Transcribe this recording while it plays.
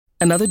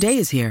Another day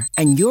is here,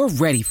 and you're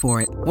ready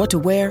for it. What to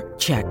wear?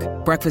 Check.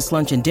 Breakfast,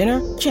 lunch, and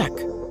dinner? Check.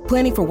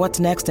 Planning for what's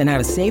next and how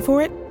to save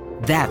for it?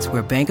 That's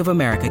where Bank of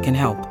America can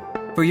help.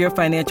 For your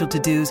financial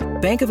to-dos,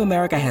 Bank of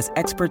America has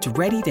experts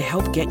ready to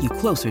help get you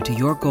closer to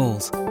your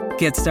goals.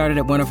 Get started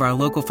at one of our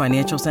local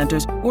financial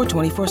centers or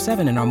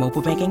 24/7 in our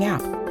mobile banking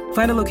app.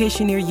 Find a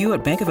location near you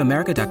at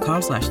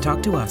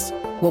bankofamerica.com/talktous.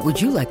 What would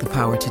you like the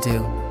power to do?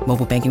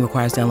 Mobile banking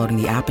requires downloading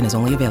the app and is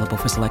only available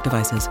for select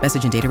devices.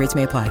 Message and data rates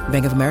may apply.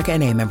 Bank of America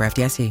N.A., member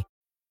FDIC.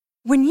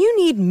 When you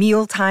need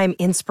mealtime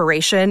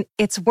inspiration,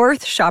 it's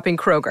worth shopping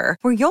Kroger,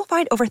 where you'll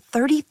find over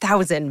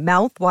 30,000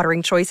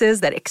 mouth-watering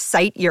choices that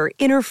excite your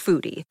inner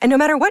foodie. And no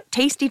matter what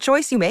tasty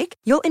choice you make,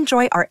 you'll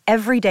enjoy our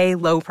everyday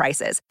low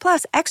prices,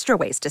 plus extra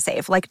ways to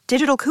save, like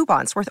digital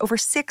coupons worth over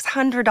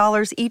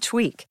 $600 each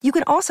week. You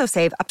can also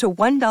save up to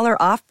 $1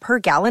 off per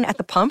gallon at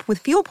the pump with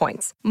fuel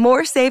points.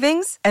 More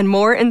savings and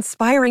more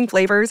inspiring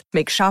flavors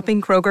make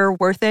shopping Kroger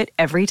worth it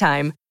every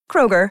time.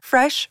 Kroger,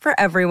 fresh for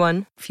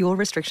everyone. Fuel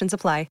restrictions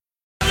apply.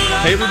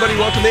 Hey, everybody,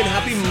 welcome in.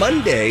 Happy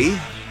Monday.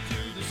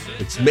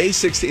 It's May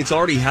 16th. It's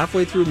already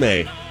halfway through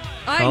May.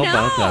 How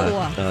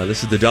about that?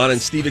 This is the Donna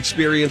and Steve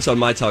Experience on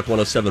My Talk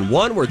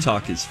 107.1, where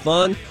talk is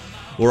fun.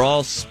 We're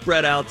all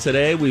spread out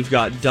today. We've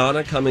got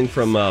Donna coming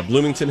from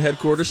Bloomington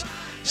headquarters,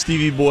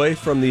 Stevie Boy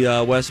from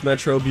the West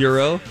Metro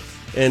Bureau,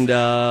 and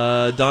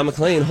Don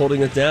McLean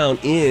holding it down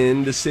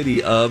in the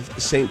city of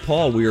St.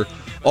 Paul. We're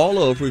all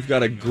over. We've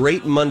got a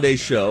great Monday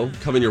show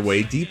coming your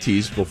way. Deep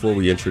tease before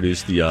we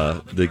introduce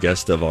the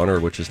guest of honor,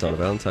 which is Donna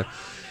Valentine.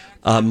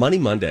 Money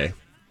Monday.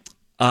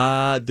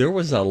 There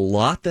was a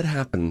lot that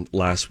happened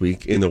last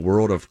week in the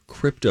world of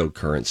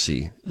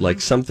cryptocurrency.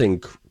 Like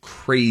something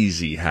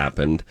crazy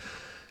happened,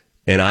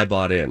 and I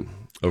bought in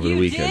over the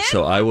weekend. Did?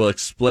 So I will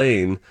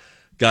explain,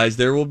 guys.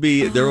 There will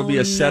be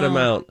a set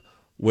amount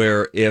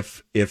where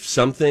if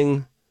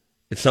something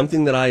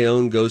that I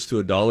own goes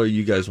to $1,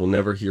 you guys will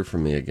never hear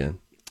from me again.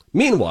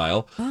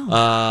 Meanwhile,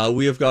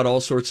 we have got all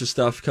sorts of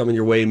stuff coming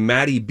your way.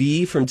 Matty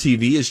B from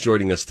TV is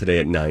joining us today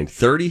at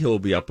 9:30. He'll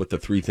be up with the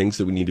 3 things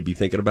that we need to be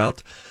thinking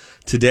about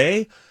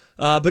today.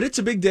 But it's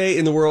a big day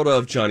in the world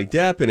of Johnny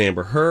Depp and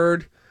Amber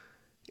Heard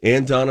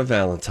and Donna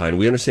Valentine.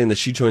 We understand that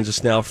she joins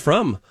us now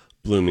from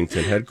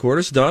Bloomington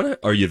headquarters. Donna,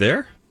 are you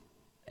there?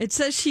 It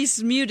says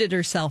she's muted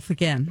herself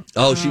again.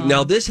 Oh,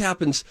 now this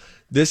happens.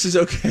 This is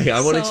okay.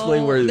 I want to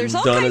explain where there's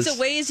all Donna's... kinds of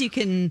ways you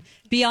can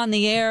be on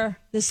the air.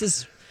 This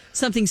is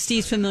something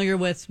Steve's familiar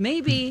with,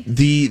 maybe.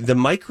 The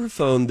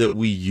microphone that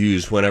we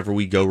use whenever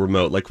we go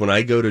remote, like when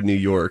I go to New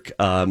York,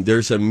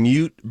 there's a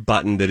mute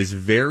button that is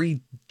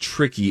very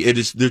tricky.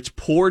 There's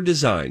poor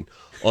design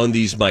on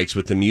these mics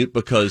with the mute,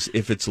 because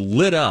if it's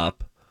lit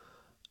up,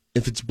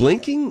 if it's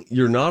blinking,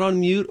 you're not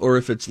on mute, or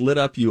if it's lit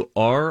up, you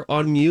are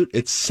on mute.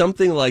 It's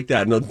something like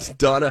that. No,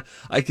 Donna,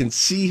 I can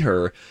see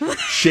her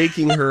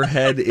shaking her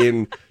head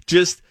in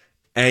just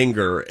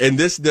anger, and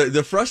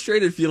the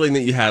frustrated feeling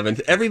that you have. And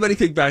everybody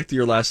think back to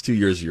your last 2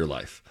 years of your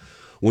life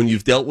when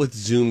you've dealt with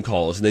Zoom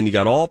calls, and then you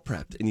got all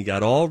prepped and you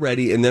got all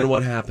ready, and then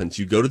what happens?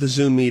 You go to the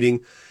Zoom meeting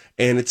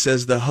and it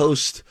says the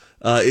host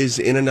is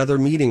in another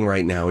meeting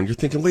right now, and you're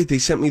thinking, wait, they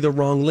sent me the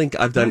wrong link.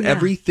 I've done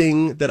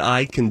everything that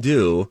I can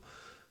do,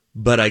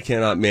 but I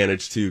cannot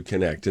manage to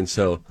connect. And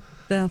so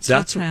that's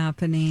what's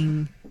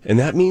happening. And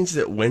that means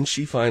that when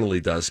she finally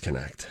does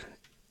connect,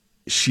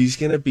 she's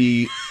going to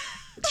be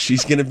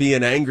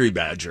an angry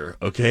badger,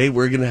 okay?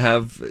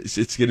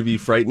 It's going to be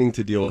frightening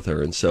to deal with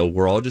her. And so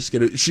we're all just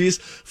going to, she's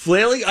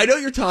flailing. I know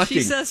you're talking.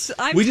 She says,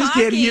 we just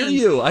can't hear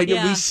you. I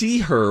know we see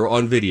her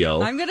on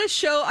video. I'm going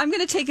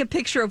to take a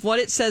picture of what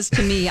it says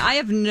to me. I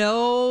have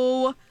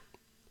no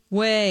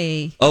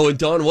way. Oh, and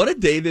Dawn, what a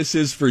day this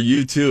is for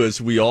you, too, as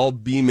we all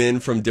beam in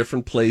from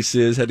different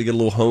places, had to get a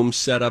little home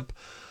set up.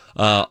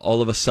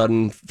 All of a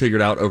sudden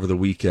figured out over the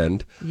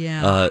weekend.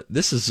 Yeah.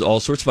 This is all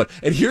sorts of fun.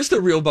 And here's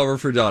the real bummer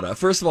for Donna.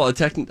 First of all, a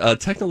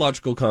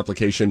technological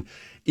complication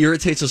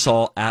irritates us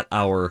all at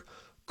our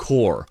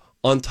core.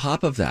 On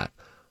top of that,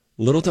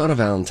 little Donna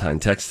Valentine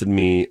texted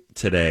me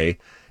today,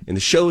 and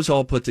the show is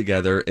all put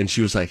together, and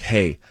she was like,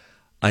 hey,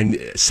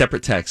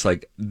 separate text,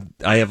 like,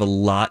 I have a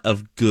lot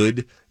of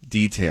good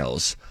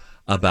details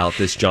about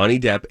this Johnny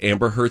Depp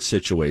Amber Heard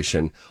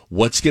situation,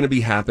 what's going to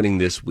be happening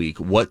this week,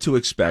 what to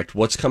expect,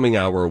 what's coming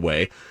our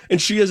way. And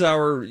she is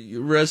our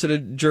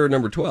resident juror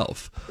number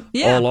 12.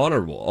 Yeah. All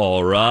honorable.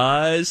 All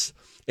rise.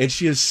 And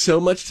she has so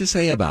much to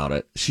say about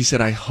it. She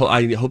said, I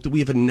hope that we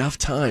have enough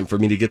time for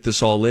me to get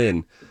this all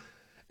in.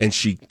 And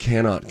she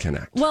cannot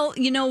connect. Well,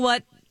 you know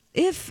what?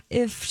 If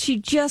she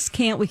just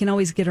can't, we can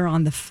always get her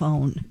on the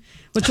phone,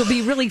 which will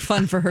be really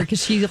fun for her,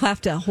 because she'll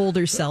have to hold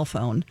her cell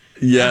phone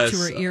up to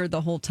her ear the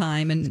whole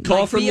time and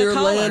call from your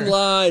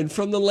landline.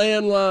 From the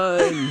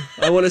landline,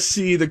 I want to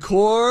see the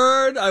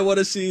cord. I want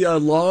to see a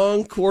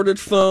long corded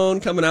phone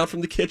coming out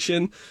from the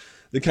kitchen,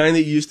 the kind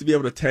that you used to be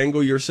able to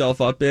tangle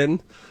yourself up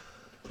in.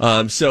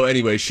 So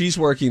anyway, she's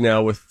working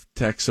now with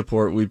tech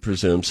support. We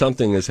presume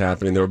something is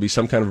happening. There will be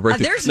some kind of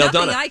breakthrough. There's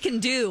nothing I can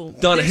do.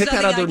 Donna, hit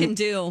that other.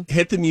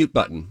 Hit the mute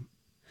button.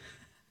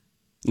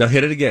 Now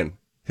hit it again.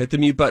 Hit the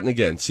mute button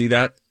again. See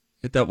that?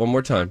 Hit that one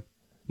more time.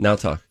 Now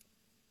talk.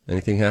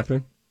 Anything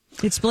happen?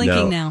 It's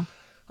blinking now.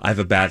 I have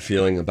a bad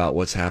feeling about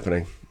what's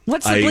happening.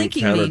 What's the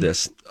blinking mean?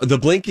 The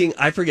blinking,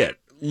 I forget.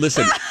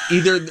 Listen,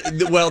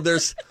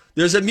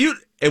 there's a mute,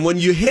 and when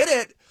you hit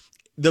it,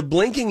 the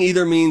blinking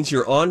either means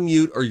you're on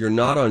mute or you're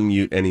not on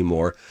mute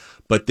anymore.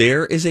 But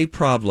there is a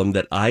problem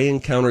that I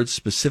encountered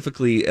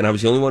specifically, and I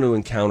was the only one who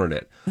encountered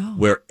it,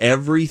 where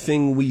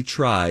everything we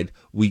tried,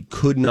 we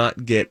could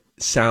not get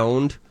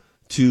sound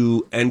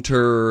to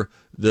enter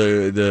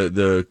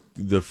the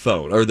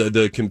phone or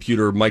the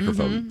computer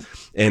microphone.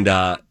 Mm-hmm. And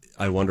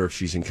I wonder if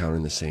she's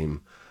encountering the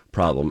same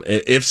problem.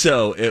 If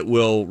so, it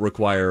will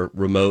require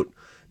remote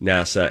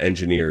NASA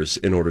engineers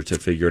in order to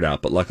figure it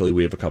out. But luckily,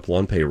 we have a couple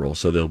on payroll,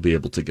 so they'll be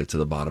able to get to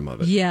the bottom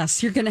of it.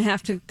 Yes, you're going to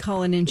have to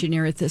call an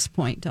engineer at this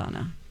point,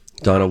 Donna.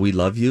 Donna, we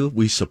love you.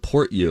 We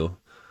support you.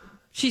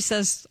 She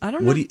says, I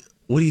don't know.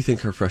 What do you think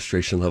her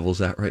frustration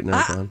level's at right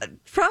now, Dawn?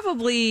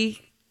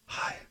 Probably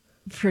high.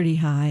 Pretty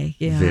high,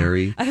 yeah.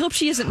 Very I hope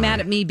she isn't mad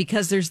at me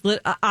because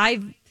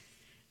I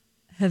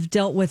have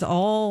dealt with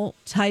all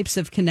types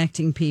of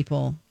connecting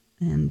people.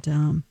 And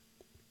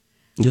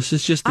this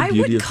is just the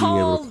beauty of being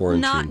able to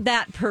quarantine. Not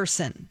that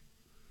person.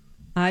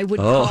 I would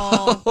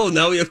call. Oh,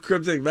 now we have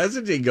cryptic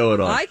messaging going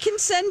on. I can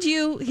send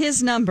you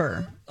his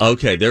number.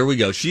 Okay, there we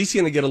go. She's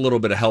going to get a little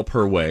bit of help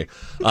her way.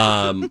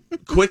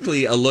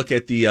 Quickly, a look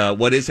at the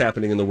what is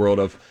happening in the world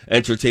of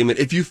entertainment.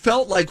 If you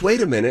felt like,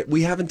 wait a minute,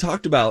 we haven't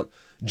talked about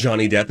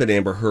Johnny Depp and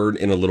Amber Heard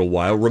in a little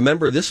while.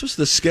 Remember, this was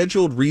the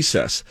scheduled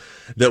recess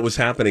that was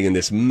happening in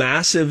this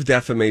massive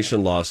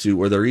defamation lawsuit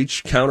where they're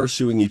each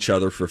countersuing each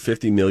other for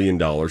 $50 million.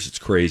 It's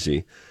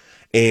crazy.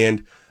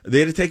 And they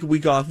had to take a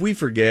week off. We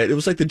forget. It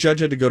was like the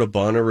judge had to go to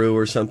Bonnaroo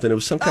or something. It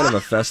was some kind of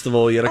a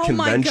festival. He had a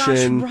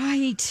convention. My gosh,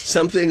 right.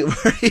 Something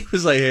where he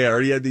was like, hey, I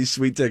already had these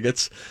sweet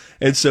tickets.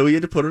 And so he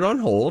had to put it on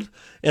hold.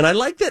 And I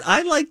like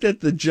that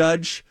the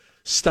judge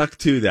stuck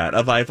to that.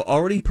 I've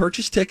already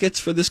purchased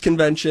tickets for this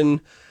convention.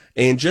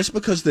 And just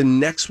because the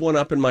next one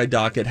up in my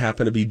docket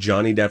happened to be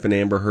Johnny Depp and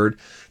Amber Heard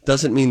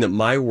doesn't mean that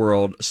my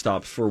world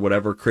stops for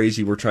whatever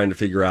crazy we're trying to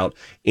figure out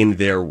in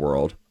their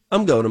world.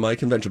 I'm going to my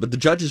convention. But the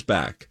judge is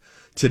back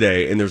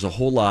today, and there's a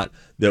whole lot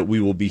that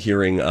we will be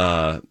hearing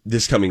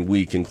this coming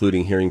week,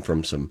 including hearing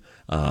from from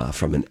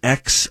an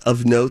ex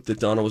of note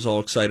that Donna was all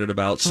excited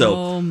about. So,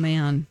 oh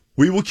man,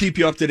 we will keep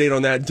you up to date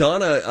on that.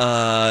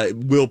 Donna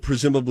will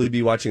presumably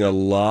be watching a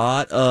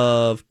lot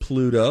of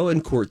Pluto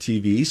and Court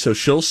TV, so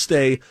she'll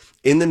stay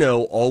in the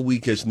know all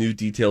week as new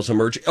details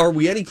emerge. Are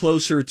we any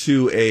closer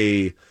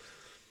to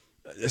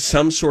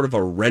some sort of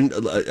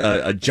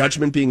a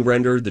judgment being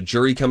rendered, the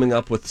jury coming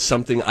up with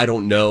something? I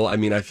don't know. I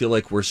mean, I feel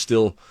like we're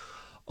still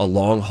a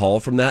long haul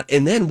from that.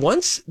 And then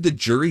once the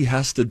jury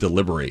has to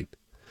deliberate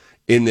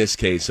in this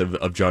case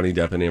of Johnny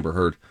Depp and Amber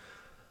Heard,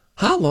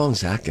 how long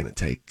is that going to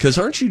take? Because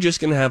aren't you just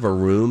going to have a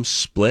room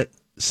split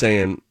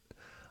saying,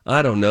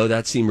 I don't know,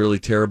 that seemed really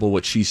terrible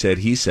what she said,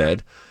 he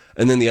said.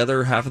 And then the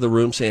other half of the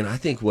room saying, I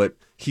think what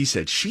he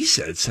said, she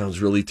said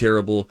sounds really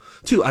terrible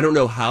too. I don't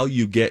know how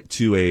you get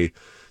to a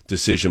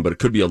decision, but it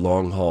could be a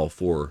long haul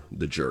for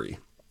the jury.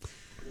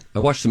 I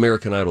watched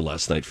American Idol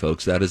last night,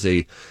 folks. That is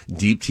a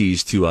deep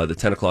tease to the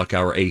 10 o'clock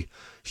hour. A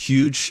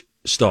huge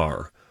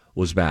star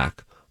was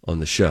back on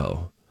the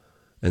show.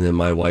 And then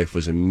my wife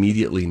was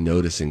immediately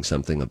noticing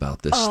something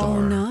about this star.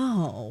 Oh,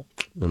 no.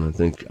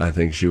 And I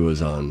think she was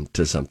on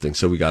to something.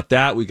 So we got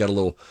that. We got a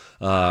little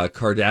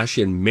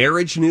Kardashian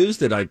marriage news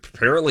that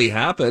apparently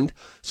happened,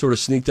 sort of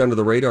sneaked under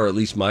the radar, at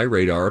least my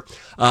radar.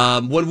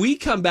 When we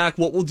come back,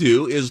 what we'll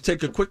do is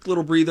take a quick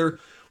little breather.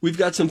 We've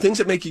got some things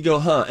that make you go,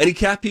 huh? Any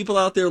cat people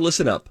out there,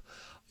 listen up.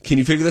 Can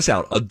you figure this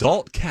out?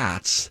 Adult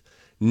cats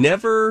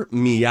never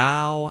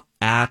meow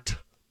at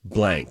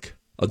blank.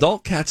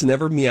 Adult cats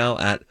never meow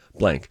at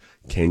blank.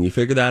 Can you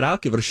figure that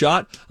out? Give it a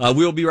shot.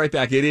 We'll be right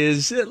back. It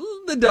is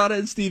the Donna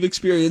and Steve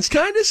experience,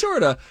 kind of,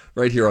 sort of,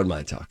 right here on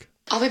My Talk.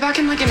 I'll be back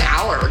in like an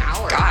hour.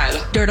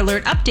 God. Dirt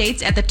Alert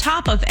updates at the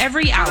top of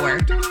every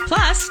hour.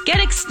 Plus, get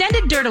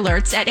extended Dirt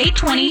Alerts at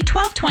 8:20,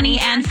 12:20,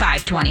 and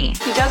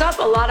 5:20. He dug up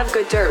a lot of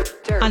good dirt.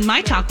 On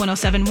My Talk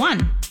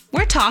 107.1,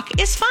 where talk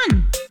is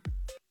fun.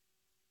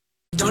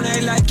 Don't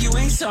act like you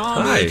ain't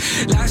saw me.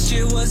 Hi. Last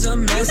year was a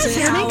mess. Can you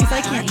hear me? Because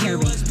I can't hear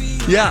me.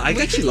 Yeah, I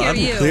got you loud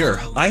and clear.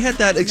 I had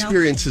that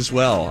experience as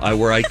well,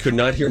 where I could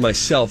not hear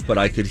myself, but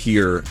I could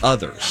hear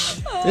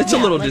others. It's a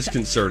little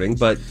disconcerting,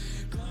 but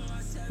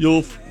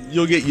you'll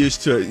get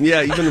used to it.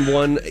 Yeah, even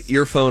one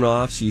earphone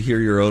off, so you hear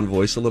your own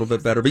voice a little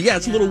bit better. But yeah,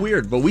 it's a little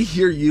weird, but we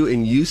hear you,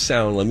 and you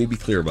sound, let me be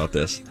clear about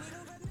this,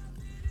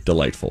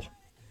 delightful.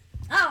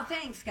 Oh,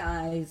 thanks,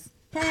 guys.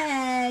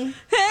 Hey.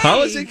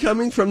 How is it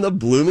coming from the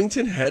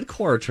Bloomington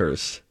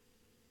headquarters?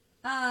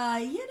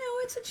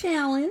 It's a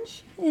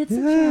challenge. It's a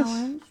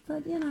challenge,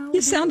 but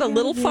you sound a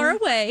little far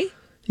away.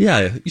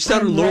 Yeah, you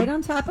sounded a little right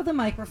on top of the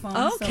microphone.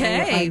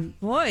 Okay, so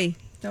boy.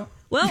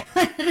 Well,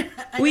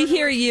 we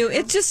hear you.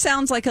 It just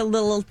sounds like a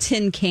little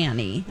tin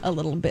canny, a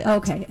little bit.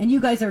 Okay, and you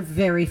guys are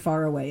very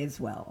far away as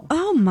well.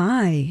 Oh,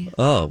 my.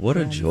 Oh, what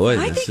a joy.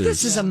 I think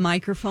this is a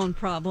microphone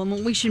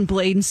problem. We should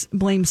blame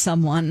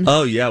someone.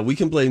 Oh, yeah. We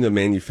can blame the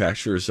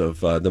manufacturers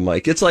of the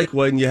mic. It's like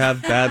when you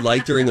have bad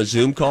light during a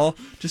Zoom call,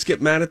 just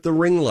get mad at the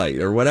ring light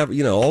or whatever.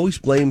 Always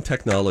blame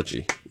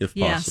technology if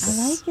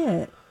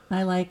possible.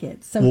 I like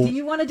it. So do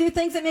you want to do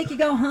things that make you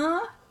go, huh?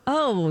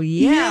 Oh,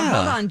 yeah.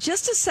 Hold on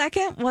just a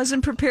second.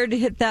 Wasn't prepared to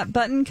hit that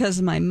button because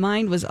my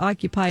mind was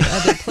occupied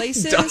other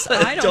places.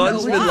 I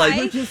don't know why.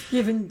 We're just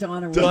giving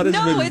Dawn a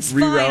No, it's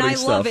fine. I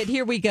love it.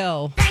 Here we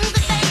go.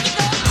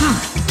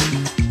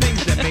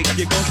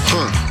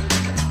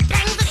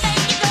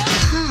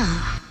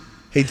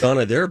 Hey,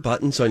 Donna, there are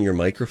buttons on your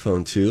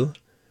microphone, too.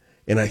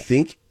 And I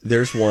think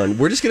there's one.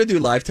 We're just going to do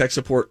live tech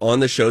support on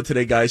the show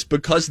today, guys,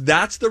 because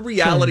that's the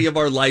reality of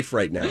our life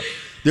right now.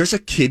 There's a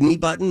kidney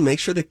button. Make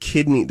sure the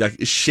kidney that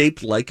is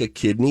shaped like a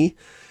kidney.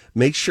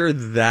 Make sure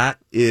that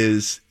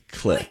is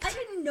clicked. Wait, I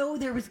didn't know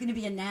there was going to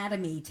be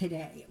anatomy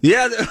today.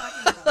 Yeah.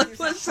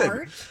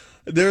 Listen.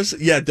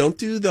 Don't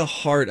do the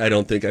heart, I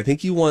don't think. I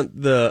think you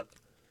want that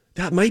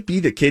might be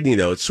the kidney,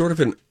 though. It's sort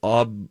of it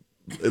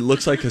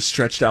looks like a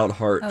stretched out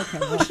heart. Okay.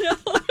 Well,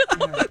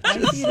 I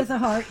see it as a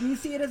heart. You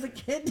see it as a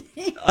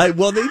kidney.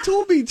 Well, they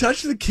told me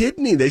touch the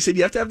kidney. They said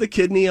you have to have the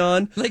kidney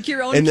on, like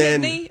your own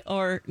kidney,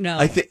 or no?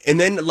 I think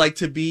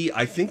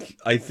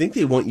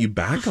they want you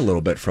back a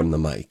little bit from the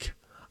mic.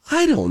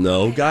 I don't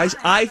know, guys.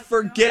 I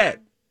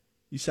forget.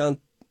 You sound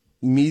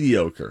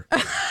mediocre.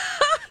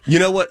 You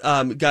know what,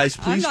 guys?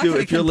 Please do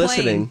if you're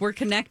listening. We're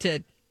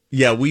connected.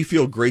 Yeah, we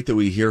feel great that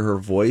we hear her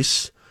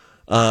voice.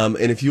 And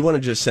if you want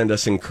to just send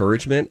us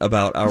encouragement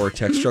about our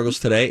tech struggles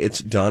today, it's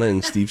Donna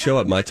and Steve Show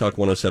at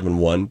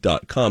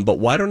mytalk1071.com. But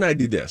why don't I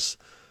do this?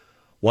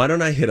 Why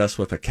don't I hit us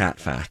with a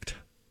cat fact?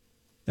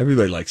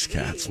 Everybody likes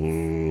cats.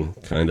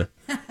 Kind of.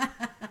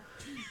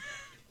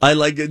 I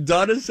like it.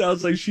 Donna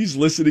sounds like she's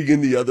listening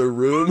in the other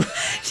room.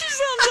 She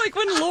sounds like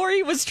when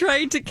Lori was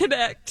trying to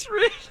connect.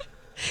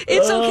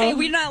 It's okay.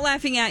 We're not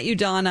laughing at you,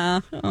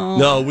 Donna. Oh.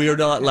 No, we are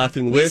not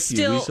laughing with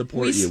you. We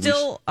support you.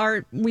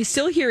 We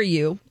still hear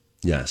you.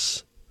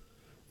 Yes,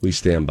 we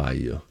stand by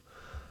you.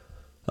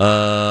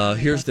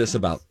 Here's this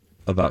about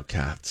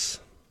cats.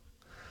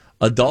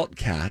 Adult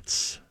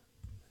cats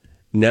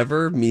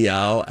never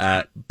meow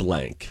at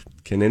blank.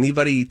 Can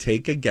anybody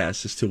take a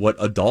guess as to what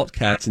adult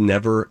cats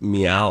never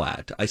meow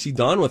at? I see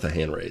Dawn with a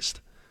hand raised.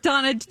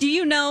 Donna, do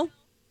you know?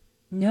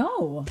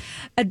 No.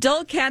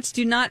 Adult cats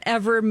do not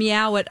ever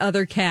meow at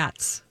other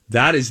cats.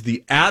 That is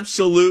the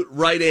absolute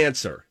right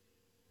answer.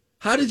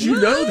 How did you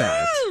know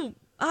that? She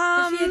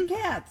had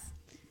cats.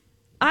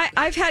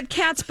 I've had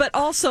cats, but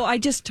also I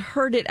just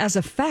heard it as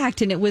a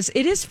fact, and it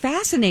is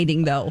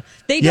fascinating though.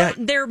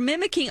 They're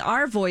mimicking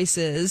our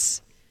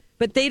voices,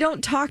 but they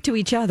don't talk to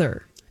each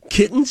other.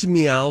 Kittens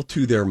meow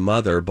to their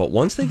mother, but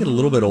once they get a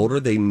little bit older,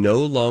 they no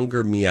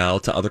longer meow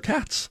to other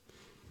cats.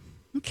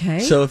 Okay.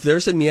 So if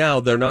there's a meow,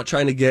 they're not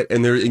trying to get,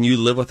 and you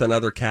live with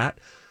another cat,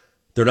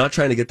 they're not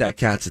trying to get that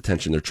cat's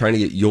attention. They're trying to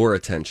get your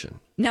attention.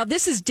 Now,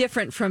 this is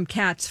different from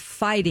cats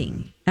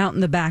fighting out in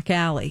the back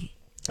alley.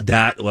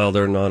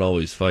 They're not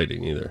always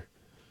fighting either.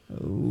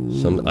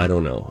 I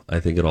don't know.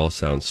 I think it all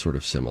sounds sort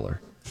of similar.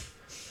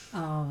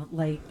 Oh,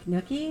 like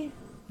Nookie?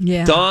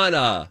 Yeah.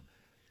 Donna,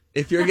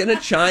 if you're going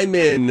to chime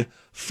in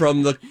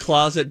from the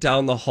closet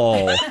down the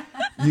hall,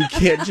 you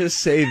can't just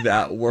say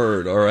that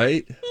word, all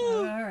right?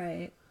 All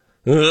right.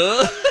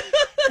 This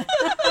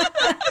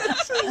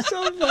is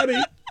so funny.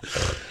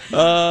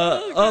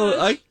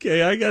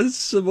 Okay, I got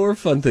some more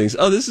fun things.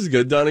 Oh, this is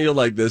good. Donna, you'll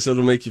like this.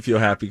 It'll make you feel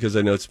happy because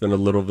I know it's been a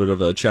little bit of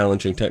a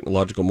challenging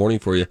technological morning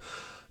for you.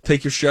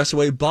 Take your stress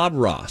away. Bob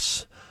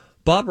Ross.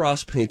 Bob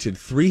Ross painted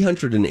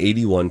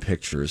 381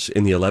 pictures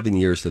in the 11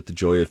 years that the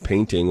joy of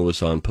painting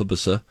was on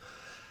Publisa,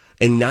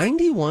 and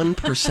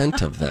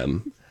 91% of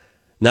them,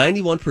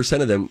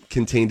 91% of them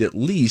contained at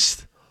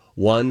least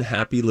one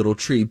happy little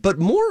tree. But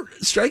more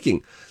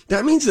striking,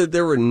 that means that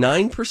there were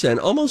 9%,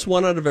 almost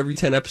 1 out of every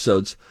 10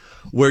 episodes,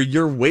 where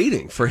you're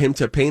waiting for him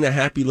to paint a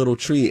happy little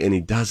tree, and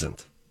he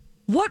doesn't.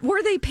 What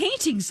were they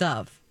paintings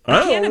of?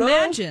 I can't don't know.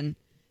 imagine.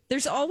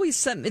 There's always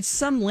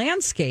some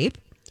landscape.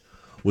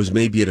 Was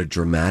maybe at a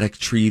dramatic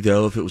tree,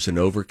 though, if it was an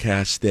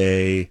overcast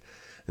day,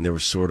 and there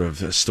was sort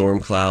of storm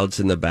clouds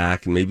in the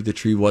back, and maybe the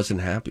tree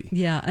wasn't happy.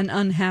 Yeah, an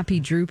unhappy,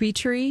 droopy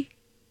tree.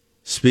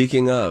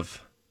 Speaking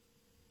of,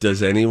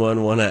 does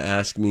anyone want to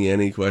ask me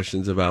any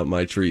questions about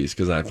my trees?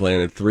 Because I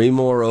planted 3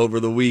 more over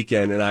the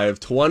weekend, and I have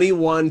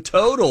 21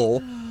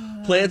 total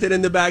planted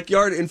in the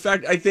backyard. In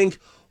fact, I think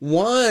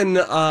one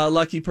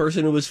lucky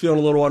person who was feeling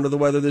a little under the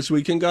weather this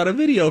weekend got a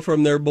video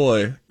from their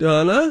boy.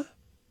 Donna?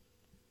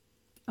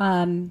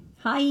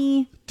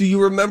 Hi. Do you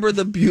remember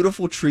the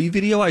beautiful tree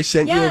video I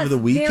sent you over the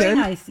weekend? Very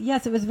nice.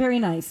 Yes, it was very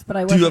nice.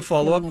 But Do you have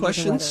follow-up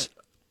questions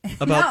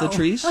about the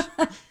trees?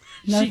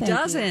 No, she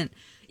doesn't.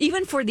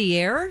 Even for the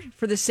air,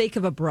 for the sake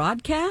of a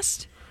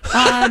broadcast?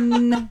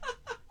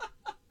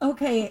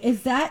 Okay,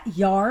 is that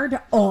yard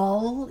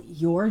all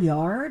your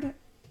yard?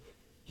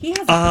 He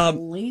has a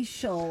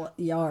palatial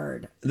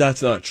yard.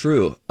 That's not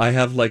true. I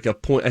have like I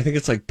think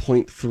it's like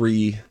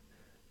 0.3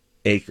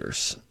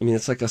 acres. I mean,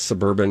 it's like a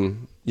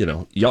suburban,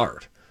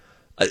 yard.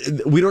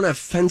 We don't have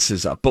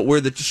fences up, but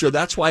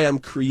that's why I'm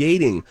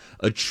creating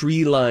a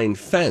tree-lined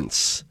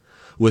fence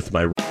with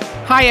my...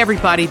 Hi,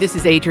 everybody. This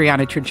is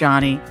Adriana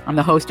Trajani. I'm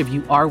the host of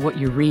You Are What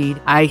You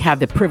Read. I have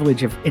the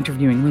privilege of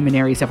interviewing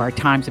luminaries of our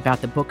times about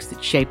the books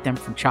that shaped them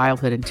from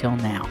childhood until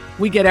now.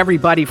 We get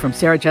everybody from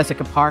Sarah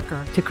Jessica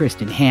Parker to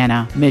Kristen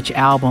Hanna, Mitch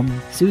Albom,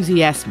 Susie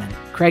Essman,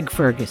 Craig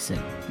Ferguson,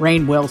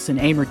 Rainn Wilson,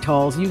 Amor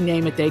Tolls, you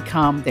name it, they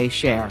come, they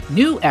share.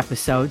 New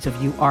episodes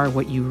of You Are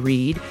What You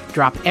Read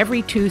drop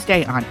every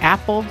Tuesday on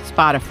Apple,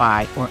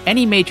 Spotify, or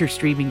any major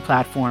streaming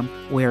platform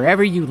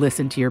wherever you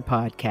listen to your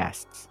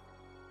podcasts.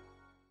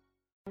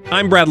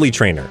 I'm Bradley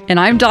Trainer. And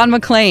I'm Don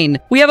McClain.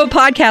 We have a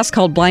podcast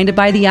called Blinded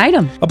by the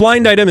Item. A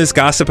blind item is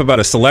gossip about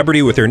a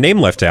celebrity with their name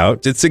left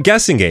out. It's a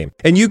guessing game,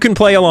 and you can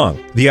play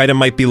along. The item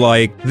might be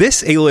like,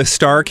 this A-list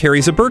star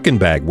carries a Birkin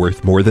bag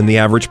worth more than the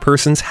average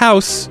person's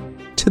house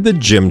to the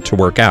gym to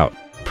work out.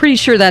 Pretty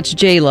sure that's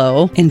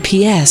J-Lo. And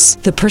P.S.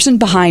 the person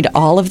behind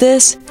all of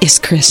this is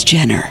Kris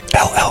Jenner,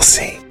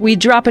 LLC. We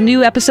drop a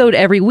new episode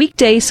every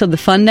weekday so the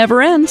fun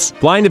never ends.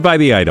 Blinded by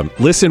the Item.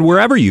 Listen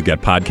wherever you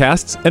get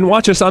podcasts and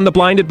watch us on the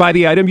Blinded by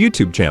the Item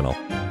YouTube channel.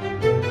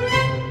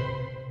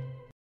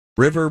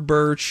 River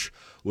birch,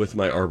 with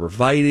my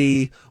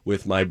arborvitae,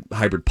 with my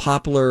hybrid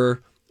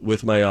poplar,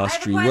 with my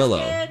Austrian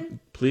willow.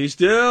 Please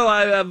do.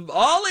 I have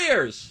all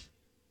ears.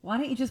 Why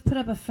don't you just put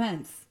up a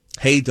fence?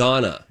 Hey,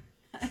 Donna.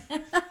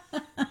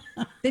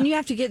 Then you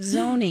have to get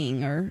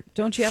zoning, or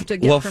don't you have to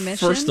get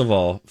permission? First of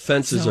all,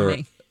 fences are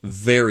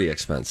very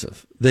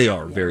expensive. They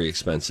are very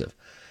expensive.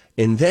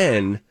 And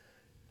then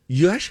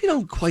you actually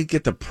don't quite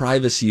get the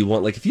privacy you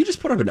want. Like if you just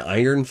put up an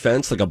iron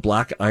fence, like a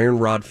black iron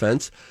rod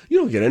fence, you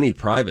don't get any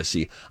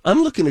privacy.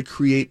 I'm looking to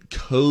create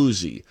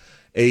cozy,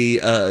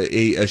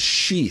 a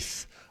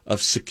sheath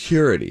of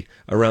security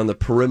around the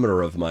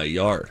perimeter of my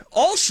yard.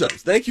 Also,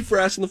 thank you for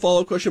asking the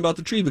follow-up question about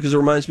the tree, because it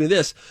reminds me of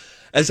this.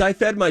 As I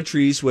fed my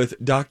trees with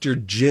Dr.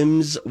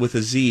 Jim's, with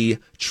a Z,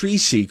 Tree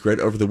Secret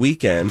over the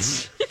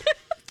weekend.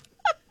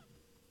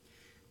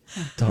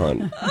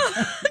 Done.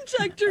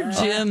 Dr.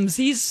 Jim's,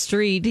 he's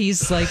street.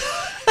 He's like,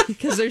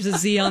 because there's a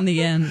Z on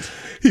the end.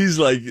 He's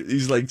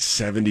like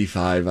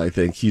 75, I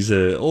think. He's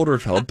an older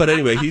fellow. But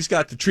anyway, he's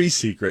got the Tree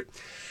Secret.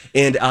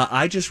 And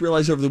I just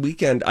realized over the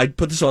weekend, I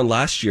put this on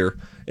last year,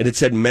 and it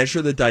said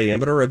measure the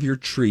diameter of your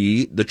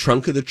tree, the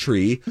trunk of the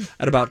tree,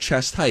 at about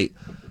chest height.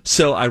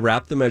 So I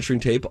wrapped the measuring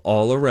tape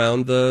all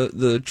around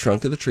the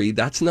trunk of the tree.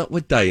 That's not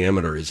what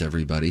diameter is,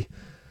 everybody.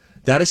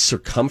 That is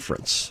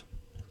circumference.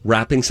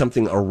 Wrapping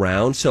something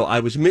around. So I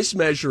was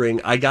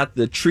mismeasuring. I got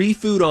the tree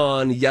food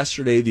on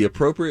yesterday the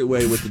appropriate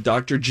way with the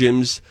Dr.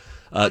 Jim's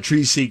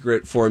Tree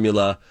Secret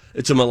formula.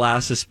 It's a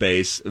molasses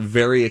base.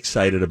 Very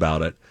excited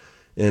about it.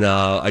 And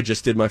I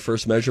just did my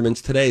first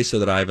measurements today so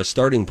that I have a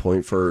starting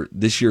point for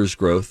this year's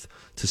growth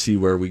to see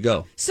where we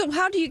go. So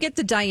how do you get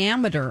the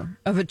diameter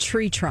of a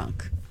tree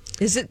trunk?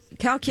 Is it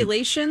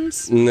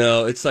calculations?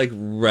 No, it's like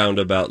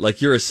roundabout.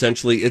 Like you're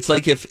essentially, it's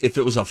like if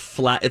it was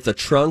if the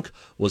trunk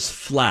was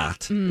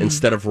flat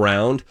instead of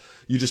round,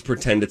 you just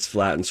pretend it's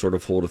flat and sort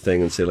of hold a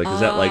thing and say, like,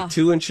 is that like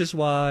 2 inches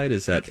wide?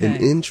 Is that an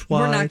inch wide?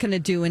 We're not going to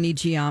do any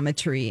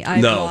geometry.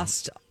 I've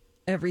lost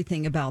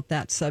everything about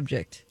that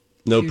subject.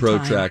 No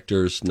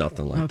protractors,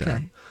 nothing like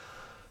that.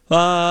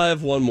 I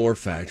have one more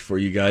fact for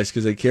you guys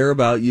because I care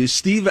about you.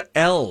 Steve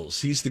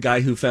Ells, he's the guy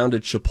who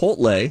founded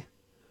Chipotle.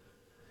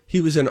 He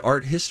was an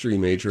art history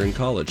major in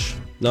college.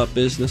 Not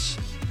business,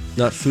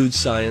 not food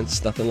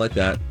science, nothing like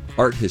that.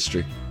 Art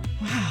history.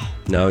 Wow.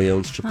 Now he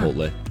owns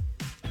Chipotle.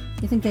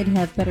 You think they'd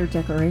have better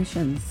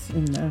decorations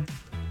in the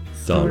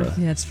Donna.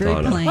 Yeah, it's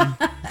very plain.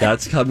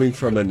 That's coming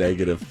from a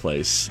negative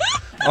place.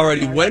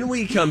 Alrighty, when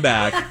we come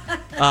back,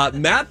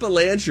 Matt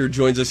Belanger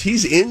joins us.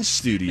 He's in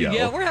studio.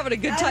 Yeah, we're having a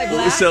good time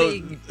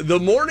laughing. So the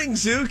Morning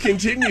Zoo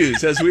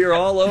continues as we are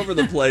all over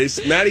the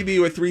place. Maddie B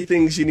with 3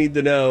 things you need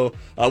to know.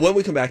 When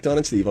we come back, Don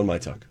and Steve on My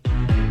Talk.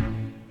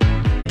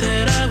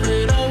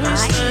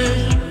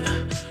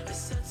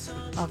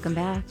 Welcome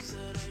back.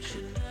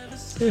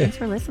 Hey. Thanks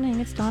for listening.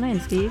 It's Donna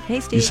and Steve. Hey,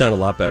 Steve. You sound a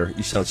lot better.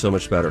 You sound so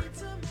much better.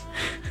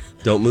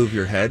 Don't move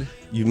your head.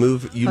 You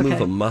move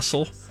a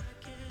muscle,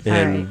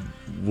 and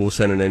we'll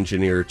send an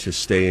engineer to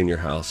stay in your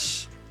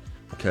house.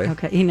 Okay?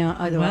 Okay. You know,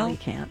 well, we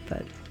can't,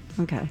 but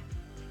okay.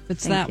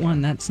 It's Thank you.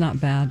 One. That's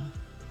not bad.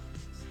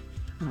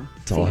 Oh,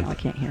 see, I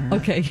can't hear her.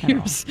 Okay,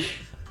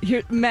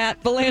 here,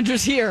 Matt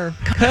Belanger's here.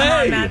 Come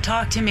on, Matt,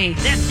 talk to me.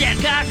 That's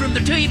that guy from the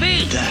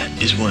TV.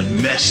 That is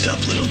one messed up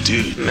little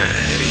dude.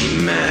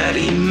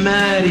 Maddie.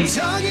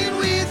 Talking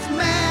with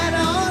Matt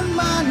on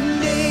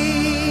Monday.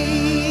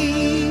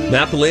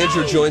 Matt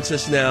Belanger joins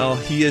us now.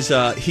 He is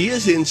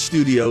in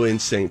studio in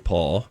St.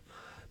 Paul.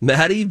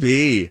 Maddie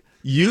B,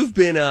 you've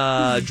been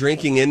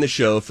drinking in the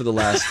show for the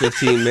last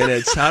 15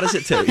 minutes. How does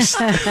it taste?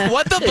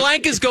 What the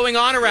blank is going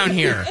on around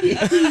here?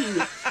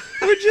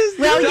 We're just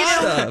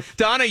stuff.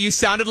 Donna, you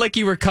sounded like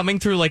you were coming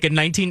through like a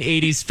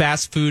 1980s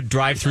fast food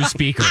drive-through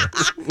speaker.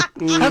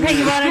 Okay,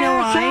 you want to know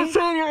why?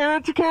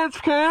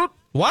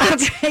 What?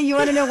 Okay, you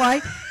want to know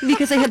why?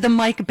 Because I had the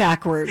mic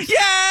backwards. Yay!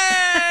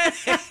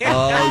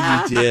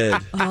 Oh, you did.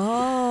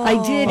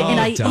 I did, and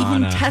I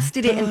even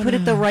tested it and put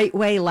it the right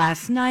way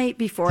last night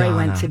before I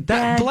went to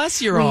bed.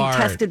 Bless your heart.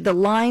 We tested the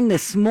line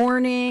this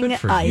morning. Good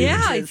for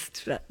you.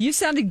 You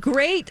sounded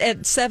great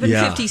at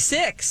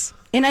 7:56.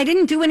 And I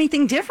didn't do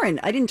anything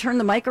different. I didn't turn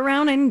the mic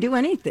around. I didn't do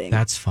anything.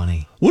 That's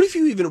funny. What if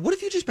you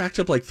just backed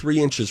up like 3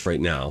 inches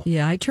right now?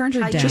 Yeah, I turned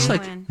her down. Just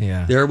like,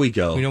 there we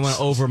go. We don't want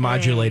to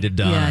overmodulate it,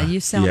 Donna. Yeah, you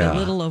sound a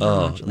little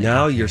overmodulated.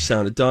 Now you're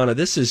sounding, Donna,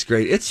 this is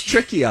great. It's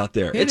tricky out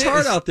there. It's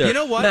hard out there. You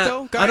know what, Matt,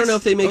 though, guys? I don't know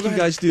if they make you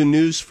guys do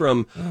news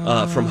from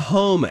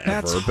home ever,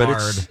 That's but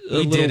hard. it's We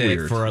little did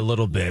weird. it for a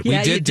little bit. Yeah,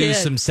 we did you do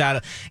did. some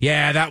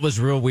Yeah, that was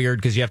real weird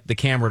because you have the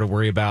camera to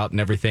worry about and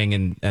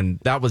everything, and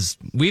that was,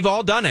 we've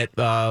all done it,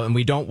 and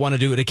we don't want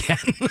to do it again,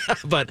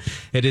 but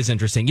it is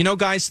interesting. You know,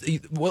 guys,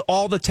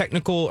 all the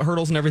technical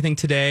hurdles and everything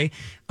today,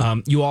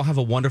 you all have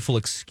a wonderful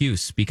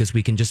excuse because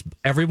we can just,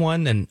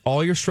 everyone and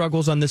all your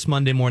struggles on this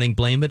Monday morning,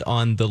 blame it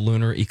on the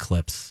lunar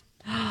eclipse.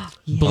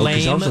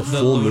 Blame that was a the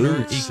full lunar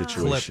moon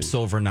situation. eclipse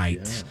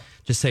overnight.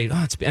 Just say,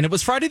 and it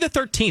was Friday the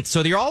 13th,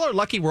 so you all are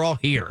lucky we're all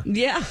here.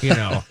 Yeah. You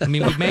know, I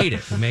mean, we made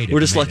it.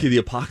 We're just lucky the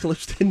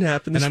apocalypse didn't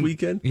happen this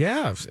weekend.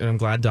 Yeah, and I'm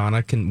glad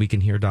we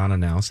can hear Donna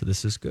now, so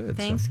this is good.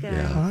 Thanks, guys.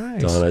 Yeah.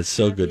 Nice. Donna, it's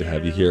so good to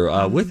have you here.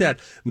 With that,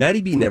 Matty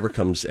B never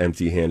comes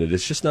empty-handed.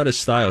 It's just not his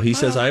style. He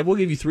says, I will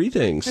give you 3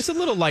 things. It's a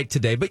little light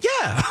today, but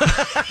yeah.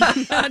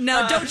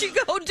 Now, don't you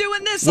go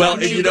doing this Well, on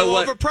me. you know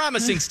what?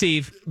 Over-promising,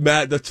 Steve.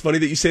 Matt, that's funny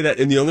that you say that.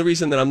 And the only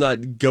reason that I'm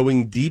not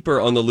going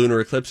deeper on the lunar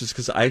eclipse is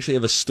because I actually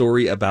have a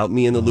story about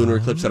me in the lunar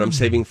eclipse that I'm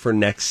saving for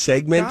next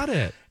segment. Got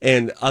it.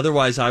 And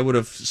otherwise, I would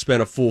have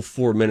spent a full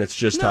 4 minutes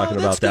just talking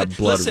about that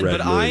blood Listen, red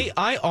but moon.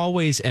 I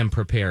always am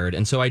prepared,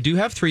 and so I do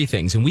have 3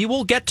 things, and we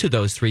will get to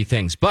those 3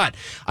 things. But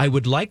I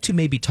would like to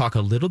maybe talk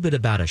a little bit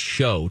about a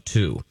show,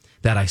 too,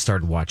 that I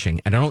started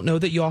watching. And I don't know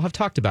that you all have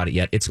talked about it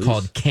yet. It's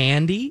called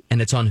Candy,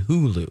 and it's on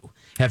Hulu.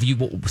 Have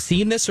you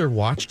seen this or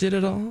watched it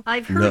at all?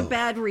 I've heard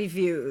bad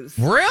reviews.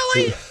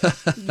 Really?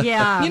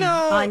 Yeah. You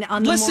know,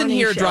 on the listen morning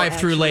here, show,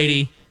 drive-through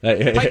lady.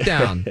 Pipe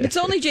down. It's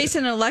only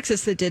Jason and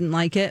Alexis that didn't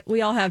like it.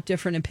 We all have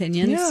different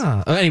opinions.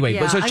 Yeah. Anyway,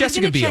 Yeah, so I was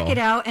Jessica gonna Biel. check it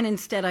out, and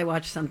instead I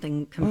watched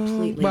something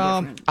completely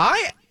different.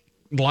 I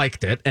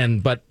liked it,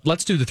 but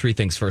let's do the 3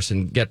 things first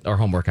and get our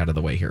homework out of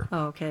the way here.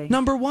 Oh, okay.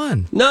 Number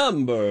 1.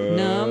 Number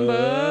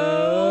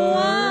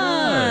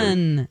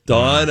 1.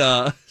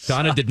 Donna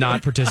did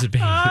not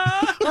participate.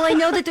 Well, I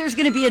know that there's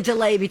going to be a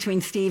delay between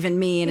Steve and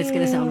me, and it's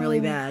going to sound really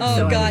bad. Oh,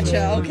 so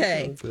gotcha.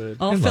 Okay.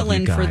 I'll fill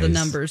in for the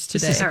numbers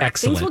today. This is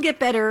excellent. Things will get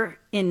better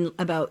in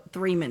about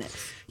 3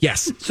 minutes.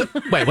 Yes. So,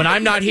 wait, when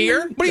I'm not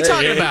here? What are you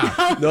talking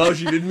about? No,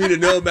 she didn't mean to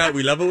know, Matt.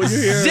 We love it when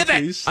you're here. Zip it.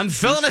 Please. I'm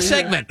filling a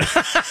segment.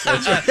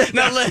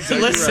 Now,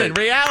 listen,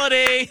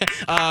 reality.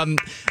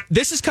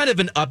 This is kind of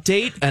an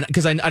update,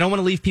 because I don't want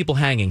to leave people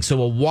hanging.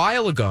 So a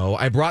while ago,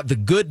 I brought the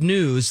good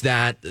news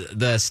that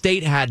the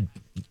state had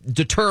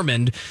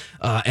determined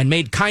and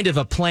made kind of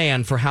a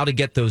plan for how to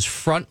get those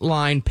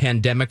frontline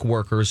pandemic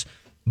workers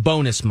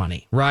bonus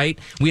money, right?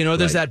 We know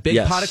there's that big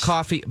pot of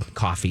coffee.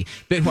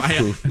 We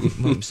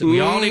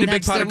all need a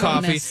big pot of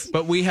coffee,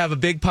 but we have a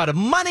big pot of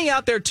money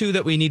out there too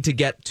that we need to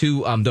get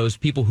to those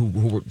people who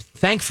were,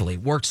 thankfully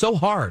worked so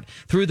hard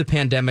through the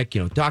pandemic,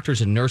 you know,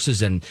 doctors and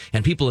nurses and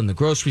people in the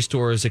grocery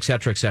stores, et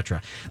cetera, et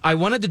cetera. I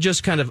wanted to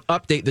just kind of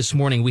update this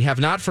morning. We have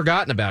not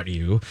forgotten about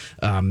you.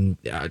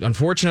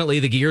 Unfortunately,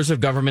 the gears of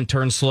government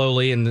turn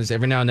slowly, and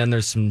every now and then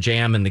there's some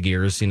jam in the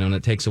gears, you know, and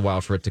it takes a while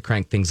for it to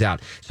crank things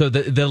out. So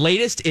the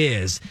latest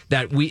is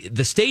that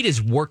the state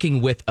is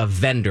working with a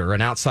vendor, an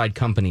outside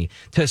company,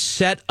 to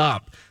set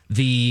up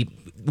the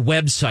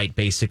website,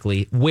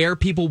 basically, where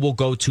people will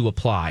go to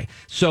apply.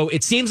 So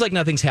it seems like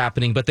nothing's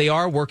happening, but they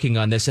are working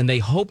on this, and they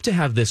hope to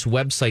have this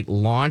website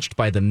launched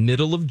by the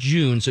middle of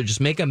June. So just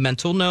make a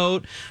mental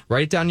note,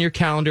 write it down in your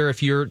calendar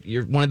if you're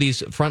one of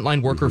these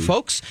frontline worker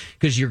folks,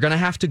 because you're going to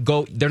have to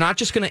go. They're not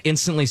just going to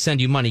instantly send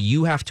you money.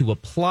 You have to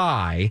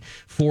apply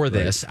for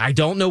this. I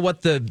don't know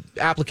what the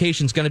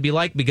application's going to be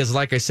like, because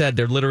like I said,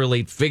 they're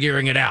literally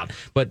figuring it out.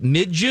 But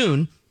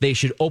mid-June, they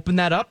should open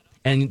that up,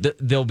 and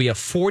there'll be a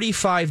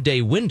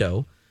 45-day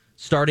window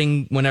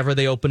starting whenever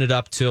they open it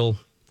up till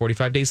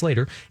 45 days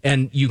later.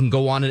 And you can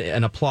go on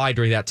and apply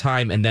during that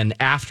time. And then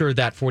after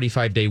that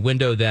 45-day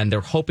window, then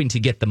they're hoping to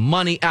get the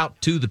money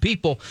out to the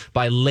people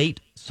by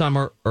late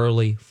summer,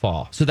 early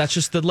fall. So that's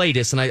just the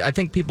latest. And I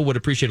think people would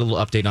appreciate a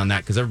little update on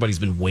that, because everybody's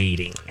been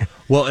waiting.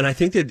 Well, and I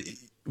think that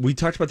we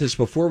talked about this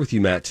before with you,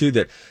 Matt, too,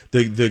 that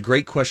the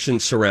great question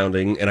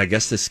surrounding, and I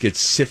guess this gets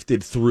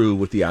sifted through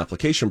with the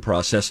application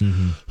process,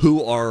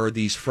 who are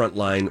these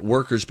frontline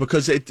workers?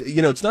 Because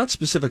it's not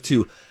specific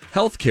to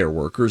healthcare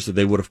workers, that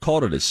they would have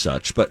called it as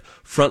such, but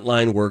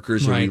frontline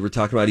workers, and we were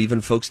talking about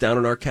even folks down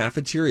in our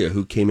cafeteria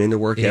who came into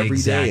work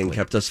every day and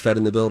kept us fed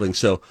in the building.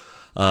 So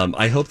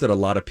I hope that a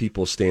lot of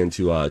people stand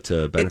to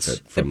benefit from this.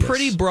 It's a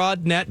pretty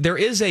broad net. There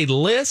is a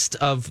list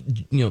of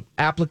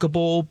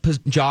applicable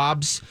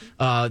jobs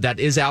that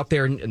is out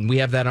there, and we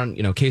have that on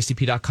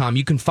KSTP.com.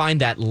 You can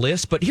find that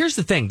list. But here's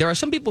the thing: there are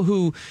some people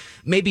who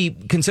maybe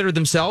consider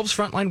themselves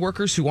frontline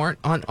workers who aren't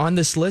on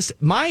this list.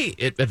 My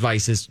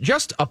advice is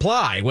just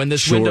apply when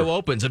this window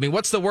opens. I mean,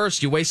 what's the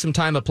worst? You waste some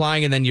time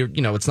applying, and then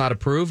it's not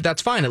approved.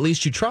 That's fine. At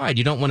least you tried.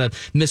 You don't want to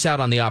miss out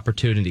on the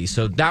opportunity.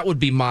 So that would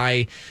be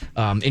my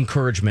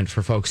encouragement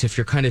for folks if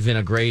you're kind of in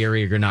a gray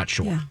area, you're not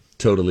sure. Yeah.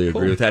 Totally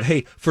agree with that.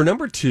 Hey, for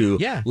number 2,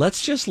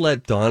 let's just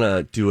let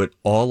Donna do it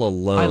all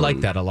alone. I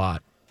like that a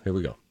lot. Here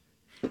we go.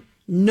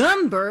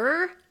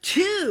 Number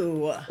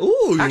 2.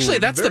 Ooh, actually,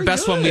 that's the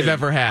best one we've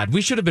ever had.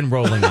 We should have been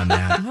rolling on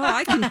that. Oh,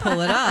 I can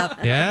pull it up.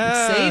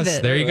 Yes, save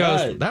it. There you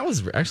go. That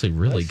was actually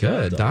really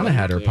good. Donna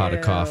had her pot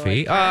of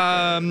coffee.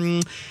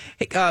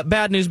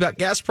 Bad news about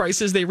gas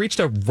prices. They reached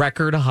a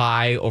record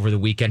high over the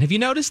weekend. Have you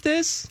noticed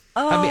this?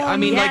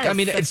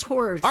 Of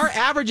course. Our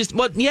average is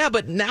but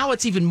now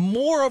it's even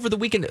more over the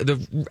weekend.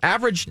 The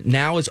average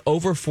now is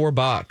over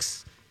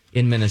 $4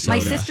 in Minnesota. My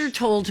sister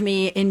told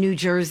me in New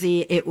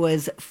Jersey it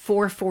was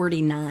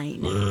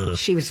 $4.49.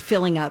 She was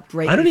filling up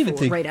right. I don't even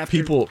think after.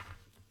 people.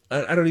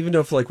 I don't even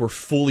know if we're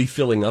fully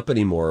filling up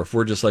anymore. If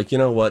we're just like, you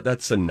know what,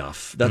 that's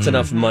enough. That's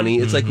enough money.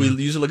 It's like we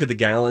usually look at the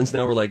gallons.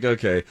 Now we're like,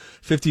 okay,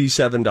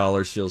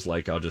 $57 feels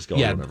like I'll just go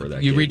on whatever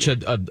that. You reach a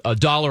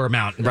dollar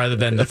amount rather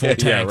than the full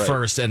tank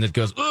first, and it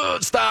goes,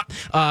 stop.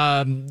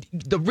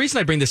 The reason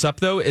I bring this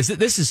up though is that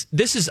this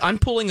is I'm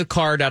pulling a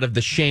card out of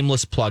the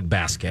shameless plug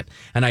basket,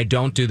 and I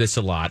don't do this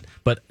a lot,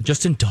 but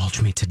just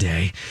indulge me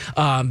today.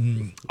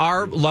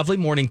 Our lovely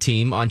morning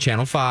team on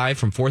Channel 5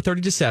 from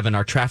 4:30 to 7,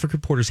 our traffic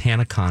reporter is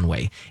Hannah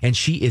Conway. And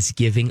she is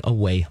giving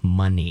away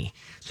money.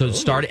 So it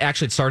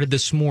started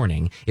this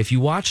morning. If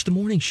you watch the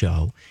morning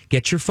show,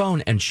 get your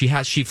phone, and she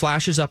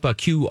flashes up a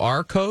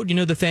QR code. You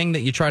know the thing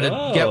that you try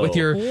to get with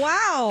your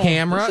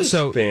camera.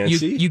 So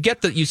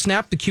you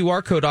snap the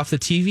QR code off the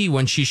TV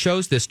when she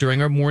shows this during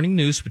our morning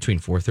news between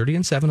 4:30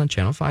 and 7 on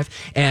Channel 5,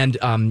 and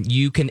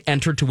you can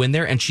enter to win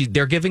there. And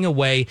they're giving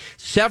away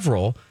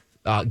several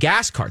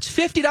gas cards,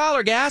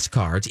 $50 gas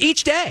cards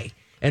each day.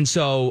 And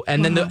so,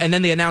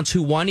 then they announce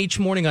who won each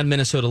morning on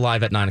Minnesota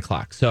Live at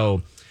 9:00.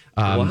 So,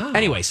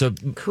 anyway,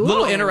 cool.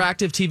 Little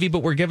interactive TV, but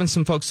we're giving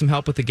some folks some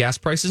help with the gas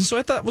prices. So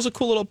I thought it was a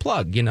cool little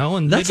plug, and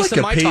that's maybe like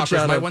some My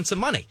Talkers might want some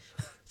money.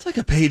 It's like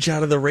a page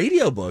out of the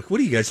radio book. What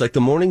are you guys, like the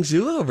Morning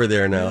Zoo over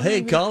there now?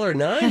 Hey, caller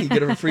 9, you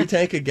get a free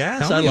tank of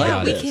gas. I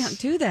like this. We can't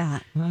do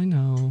that. I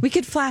know. We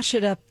could flash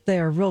it up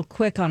there real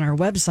quick on our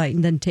website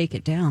and then take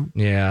it down.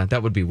 Yeah,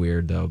 that would be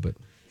weird though, but.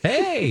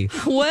 Hey,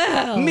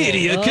 well,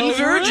 media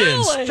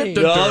convergence. Really?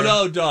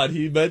 No, Don.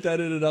 He meant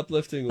that in an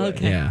uplifting way.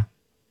 Okay. Yeah.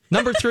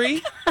 Number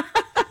 3.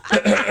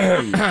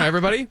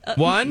 Everybody,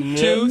 1,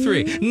 2,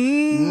 3.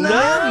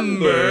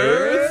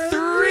 Number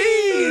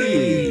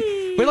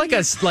 3. We're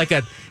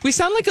we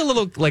sound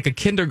like a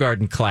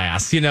kindergarten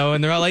class,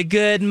 and they're all like,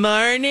 "Good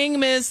morning,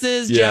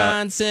 Mrs.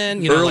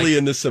 Johnson." Early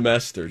in the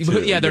semester,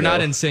 too. Yeah, they're not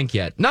in sync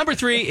yet. Number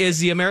 3 is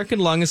the American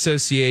Lung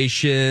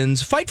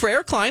Association's Fight for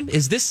Air Climb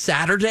is this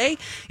Saturday.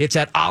 It's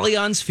at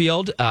Allianz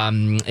Field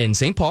in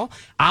St. Paul.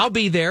 I'll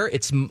be there.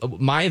 It's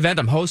my event.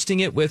 I'm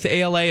hosting it with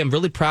ALA. I'm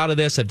really proud of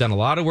this. I've done a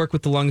lot of work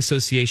with the Lung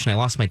Association. I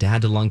lost my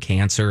dad to lung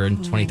cancer in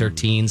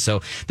 2013,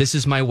 so this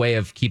is my way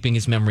of keeping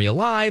his memory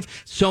alive.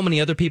 So many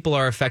other people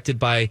are affected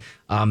by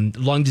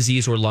lung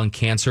disease or lung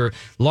cancer.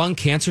 Lung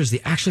cancer is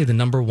actually the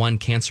number 1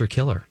 cancer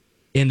killer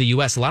in the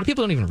U.S. A lot of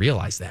people don't even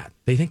realize that.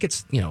 They think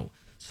it's,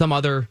 some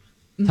other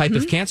type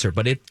of cancer,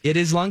 but it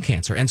is lung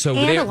cancer. And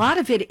a lot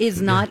of it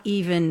is not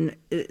even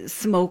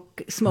smoking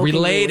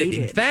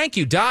related. Thank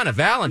you, Donna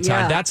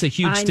Valentine. That's a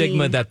huge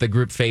stigma that the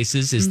group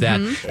faces is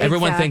that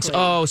everyone thinks,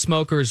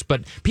 smokers,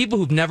 but people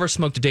who've never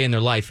smoked a day in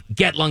their life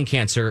get lung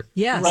cancer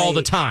all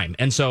the time.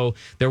 And so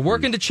they're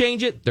working to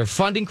change it. They're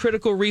funding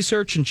critical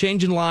research and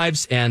changing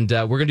lives. And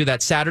we're going to do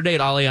that Saturday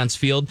at Allianz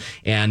Field.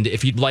 And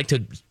if you'd like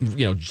to,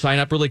 sign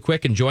up really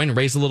quick and join and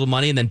raise a little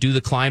money and then do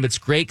the climb, it's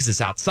great because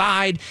it's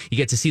outside. You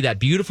get to see that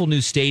beautiful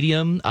new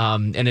stadium.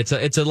 And it's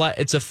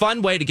a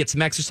fun way to get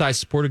some exercise,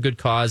 support a good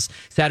cause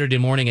Saturday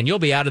morning, and you'll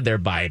be out of there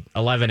by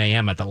 11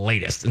 a.m. at the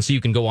latest. And so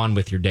you can go on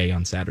with your day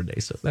on Saturday.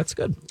 So that's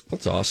good.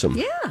 That's awesome.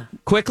 Yeah.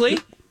 Quickly.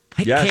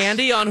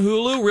 Candy on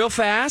Hulu, real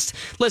fast.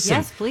 Listen,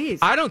 yes, please.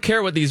 I don't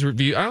care what these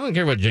reviews. I don't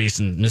care what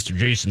Mr.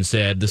 Jason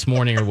said this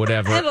morning or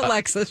whatever. And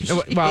Alexis.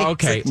 Well,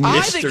 okay,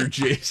 Mr.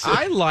 Jason.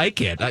 I like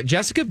it.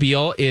 Jessica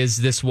Biel is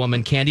this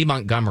woman, Candy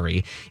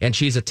Montgomery, and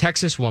she's a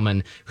Texas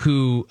woman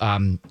who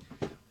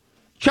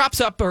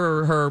chops up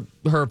her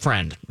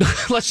friend.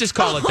 Let's just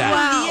call it that.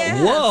 Wow.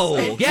 Yes.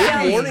 Whoa.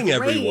 Yeah. Good morning,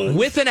 everyone.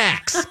 With an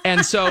axe.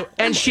 And so,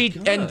 and she,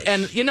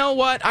 and you know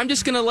what? I'm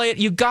just going to lay it.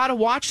 You got to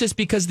watch this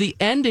because the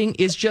ending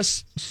is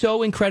just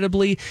so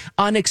incredibly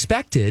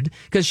unexpected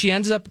because she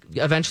ends up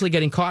eventually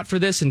getting caught for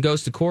this and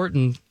goes to court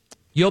and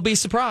You'll be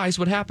surprised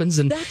what happens,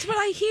 and that's what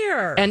I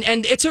hear. And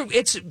it's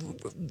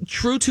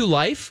true to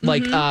life.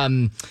 Like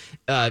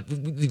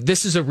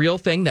this is a real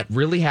thing that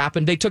really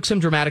happened. They took some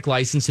dramatic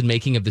license in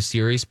making of the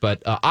series,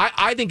 but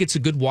I think it's a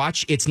good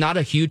watch. It's not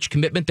a huge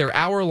commitment. They're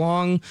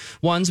hour-long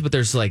ones, but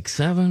there's like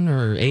 7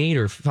 or 8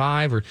 or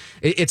 5, or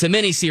it's a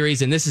mini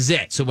series, and this is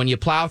it. So when you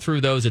plow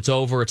through those, it's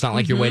over. It's not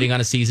like you're waiting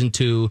on a season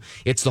 2.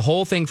 It's the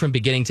whole thing from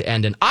beginning to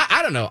end, and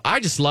I don't know. I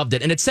just loved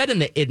it, and it's set in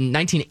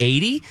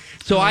 1980.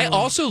 So I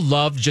also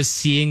loved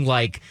just seeing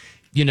like,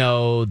 you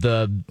know,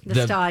 the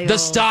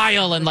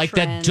style and like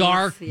trends, that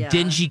dark,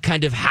 dingy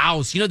kind of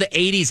house. You know, the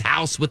 80s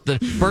house with the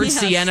burnt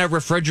sienna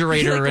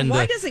refrigerator. Like, and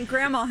why doesn't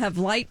Grandma have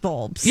light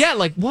bulbs? Yeah,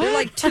 like what? They're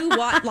like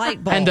 2-watt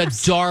light bulbs. And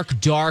the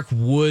dark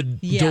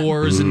wood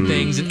doors and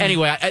things. And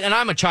anyway, and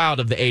I'm a child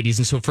of the 80s,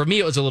 and so for me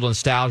it was a little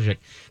nostalgic.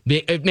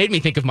 It made me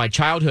think of my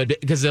childhood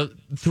because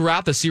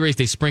throughout the series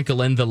they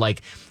sprinkle in the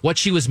like what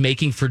she was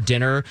making for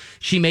dinner.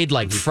 She made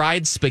like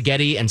fried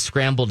spaghetti and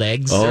scrambled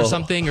eggs or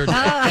something, or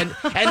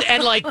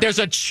and like there's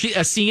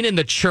a scene in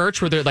the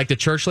church where they're like the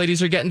church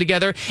ladies are getting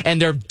together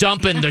and they're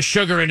dumping the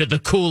sugar into the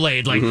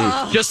Kool-Aid like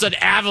just an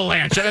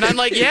avalanche. And I'm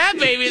like, yeah,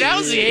 baby, that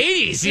was the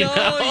 80s. You know?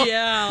 Oh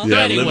yeah. Yeah,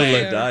 anyway, live and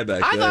let die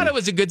back I then. thought it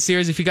was a good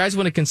series. If you guys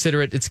want to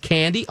consider it, it's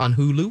Candy on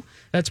Hulu.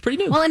 That's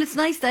pretty new. Well, and it's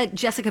nice that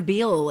Jessica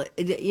Biel,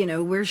 you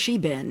know, where's she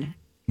been?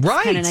 Right.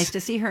 It's kind of nice to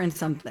see her in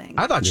something.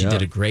 I thought she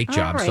did a great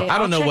job. Right. So I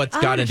don't know what's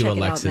got into check it out,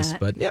 Alexis, Matt.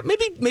 but yeah,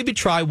 maybe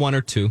try 1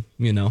 or 2,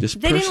 you know. This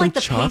They didn't person like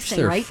the chops pacing,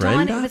 their right,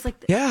 friend Dawn? up? It was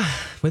like Yeah,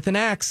 with an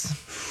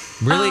axe.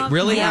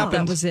 Really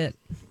happened. That was it.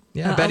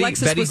 Yeah,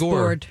 Alexis Betty was Gore.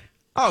 bored.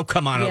 Oh,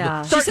 come on.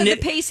 Yeah. She said the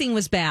pacing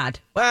was bad.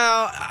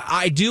 Well,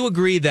 I do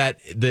agree that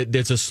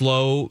there's a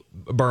slow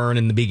burn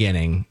in the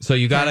beginning. So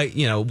you got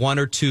to, 1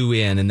 or 2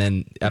 in and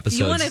then episodes.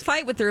 You want to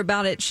fight with her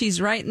about it, she's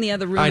right in the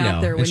other room I know.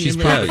 out there when and she's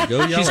you probably,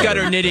 leave. she's got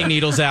her knitting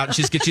needles out.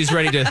 She's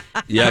ready to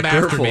come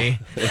after me.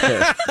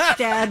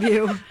 stab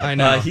you. I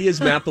know. He is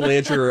Matt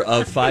Belanger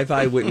of 5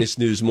 Eyewitness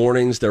News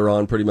mornings. They're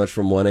on pretty much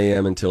from 1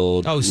 a.m.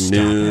 until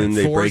noon.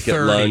 They break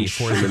at lunch.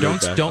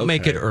 Don't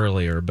make it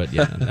earlier, but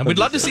yeah. And we'd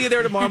love to see you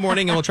there tomorrow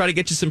morning, and we'll try to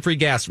get you some free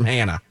gas from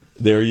Hannah.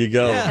 There you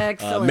go. Yeah.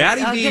 Excellent.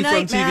 Maddie B good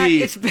night, from Matt.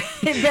 TV. It's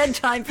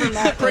bedtime for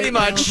Matt. Pretty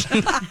much.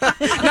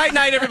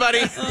 Night, everybody.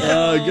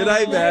 Good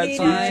night, Matt.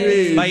 Sweet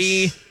dreams.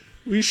 Bye.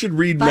 We should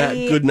read Matt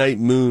Goodnight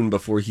Moon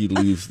before he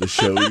leaves the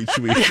show each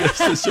week just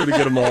to sort of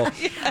get them all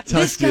tucked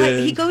This guy,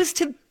 in. he goes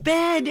to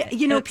bed.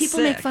 You know, At people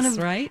 6, make fun of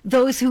right?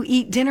 those who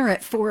eat dinner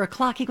at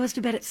 4:00. He goes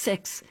to bed at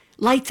 6.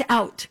 Lights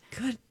out.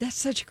 Good. That's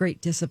such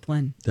great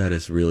discipline. That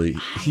is really,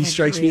 he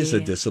strikes me as a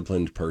agree.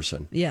 disciplined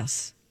person.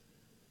 Yes.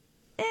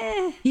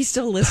 He's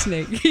still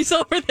listening. He's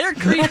over there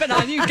creeping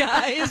on you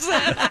guys.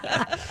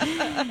 Matt.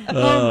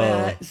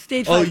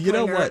 Stage 5 you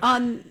know clinger.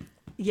 what?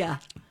 Yeah.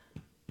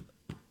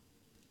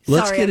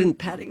 Let's Sorry, get I'm in.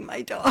 petting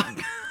my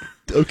dog.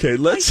 Okay,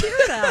 let's. I hear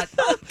that.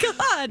 Oh,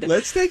 God.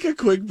 Let's take a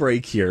quick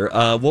break here.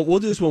 What we'll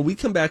do is when we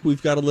come back,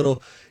 we've got a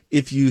little.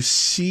 If you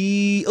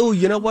see,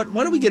 you know what?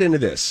 Why don't we get into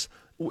this?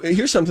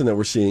 Here's something that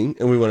we're seeing,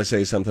 and we want to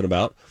say something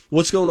about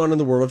what's going on in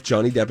the world of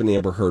Johnny Depp and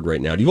Amber Heard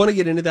right now. Do you want to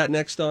get into that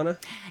next, Donna?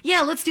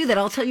 Yeah, let's do that.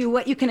 I'll tell you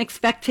what you can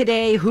expect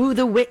today, who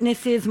the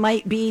witnesses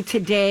might be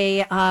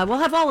today. We'll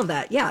have all of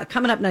that. Yeah,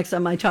 coming up next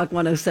on My Talk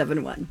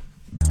 107.1.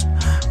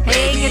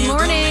 Hey, good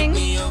morning.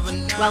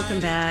 Welcome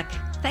back.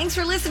 Thanks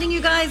for listening, you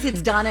guys.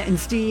 It's Donna and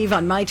Steve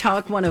on My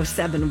Talk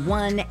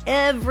 107.1,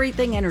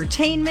 Everything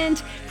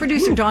Entertainment.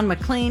 Producer Dawn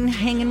McClain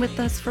hanging with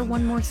us for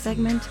one more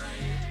segment.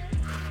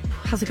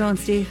 How's it going,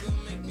 Steve?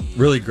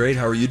 Really great.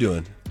 How are you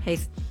doing? Hey,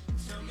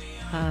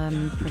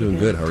 I'm doing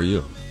good. How are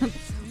you?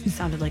 You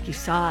sounded like you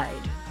sighed.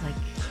 Like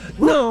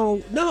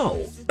no.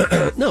 No.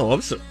 Let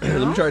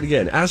me try it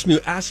again.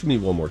 Ask me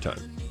one more time.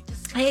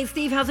 Hey,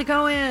 Steve, how's it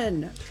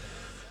going?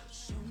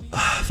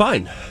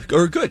 Fine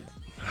or good.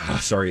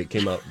 Sorry, it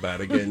came out bad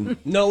again.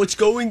 No, it's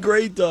going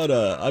great,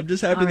 Donna. I'm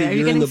just happy that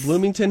you're in the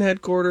Bloomington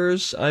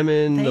headquarters. I'm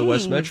in the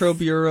West Metro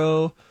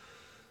Bureau.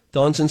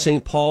 Dawn's in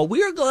St. Paul.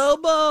 We are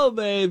global,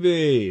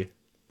 baby.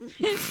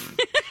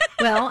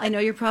 Well, I know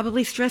you're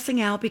probably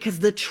stressing out because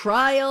the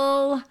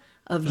trial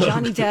of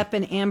Johnny Depp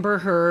and Amber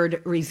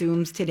Heard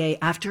resumes today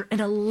after an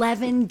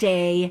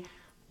 11-day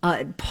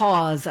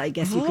pause, I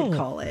guess you could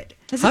call it.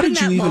 How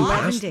did you even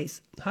pass? 11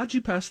 days. How'd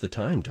you pass the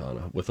time,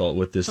 Donna,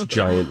 with this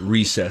giant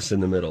recess in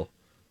the middle?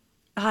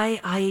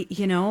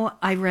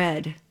 I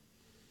read.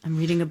 I'm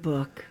reading a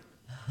book.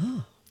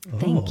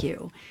 Thank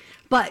you.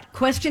 But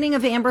questioning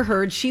of Amber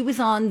Heard, she was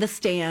on the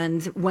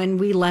stand when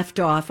we left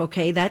off.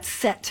 Okay, that's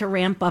set to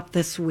ramp up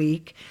this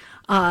week.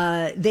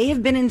 They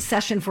have been in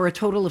session for a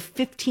total of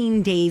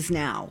 15 days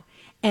now,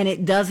 and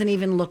it doesn't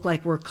even look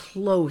like we're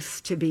close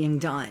to being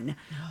done.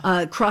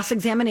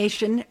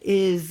 Cross-examination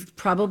is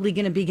probably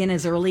going to begin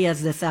as early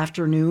as this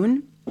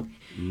afternoon.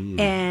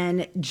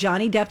 And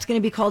Johnny Depp's going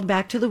to be called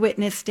back to the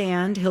witness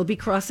stand. He'll be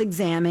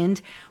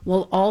cross-examined.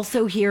 We'll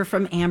also hear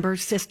from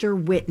Amber's sister,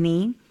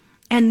 Whitney.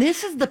 And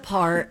this is the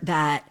part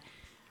that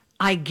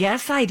I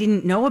guess I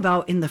didn't know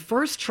about in the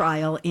first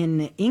trial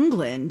in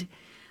England.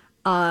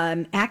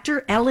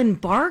 Actor Ellen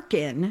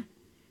Barkin,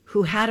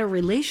 who had a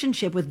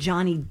relationship with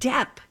Johnny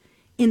Depp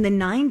in the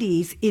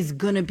 90s, is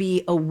going to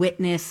be a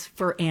witness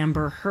for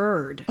Amber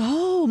Heard.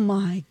 Oh,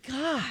 my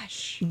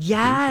gosh.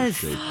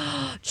 Yes.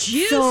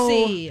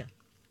 Juicy. So,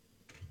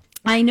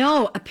 I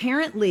know.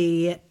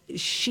 Apparently,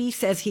 she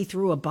says he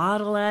threw a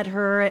bottle at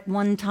her at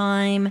one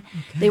time.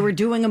 Okay. They were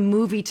doing a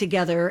movie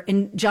together.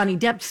 And Johnny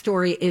Depp's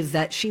story is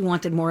that she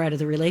wanted more out of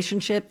the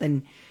relationship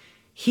than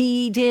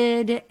he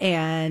did.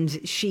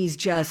 And she's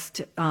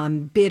just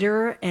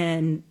bitter.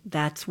 And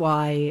that's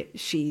why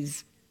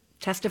she's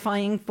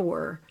testifying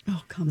for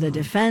the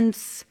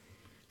defense.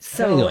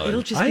 So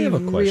it'll just be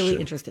really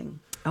interesting.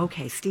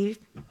 Okay, Steve?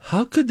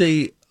 How could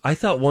they? I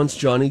thought once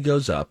Johnny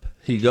goes up,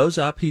 he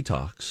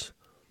talks.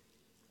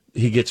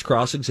 He gets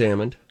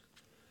cross-examined,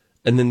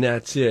 and then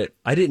that's it.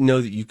 I didn't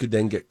know that you could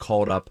then get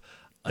called up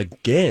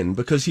again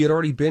because he had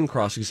already been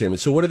cross-examined.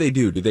 So what do?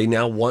 Do they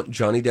now want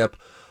Johnny Depp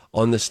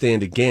on the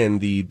stand again,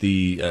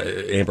 the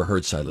Amber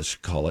Heard side, let's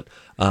call it,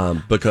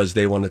 because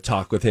they want to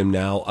talk with him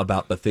now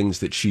about the things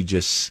that she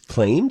just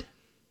claimed?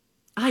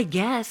 I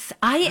guess.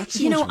 I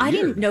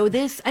didn't know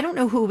this. I don't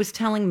know who was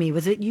telling me.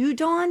 Was it you,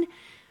 Dawn?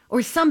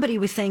 Or somebody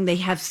was saying they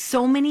have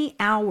so many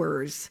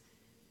hours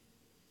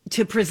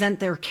to present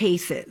their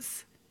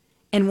cases.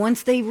 And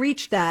once they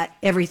reach that,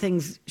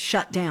 everything's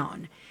shut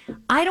down.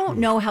 I don't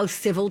know how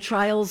civil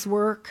trials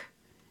work.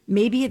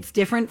 Maybe it's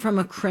different from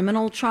a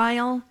criminal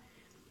trial.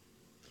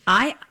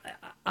 I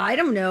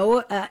don't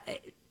know,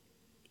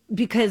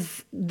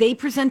 because they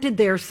presented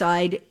their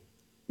side.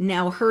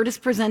 Now Heard is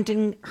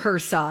presenting her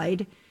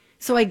side.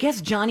 So I guess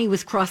Johnny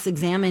was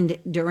cross-examined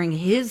during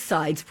his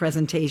side's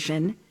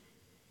presentation.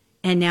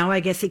 And now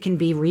I guess he can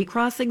be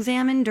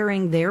re-cross-examined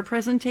during their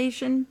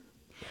presentation.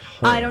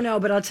 I don't know,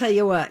 but I'll tell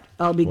you what.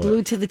 I'll be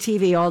glued to the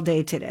TV all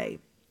day today.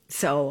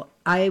 So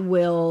I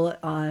will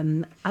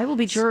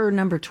be juror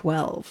number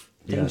 12.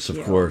 Yes,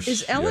 of course.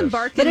 Is Ellen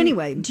Barkin? But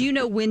anyway, do you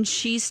know when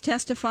she's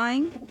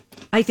testifying?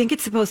 I think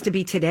it's supposed to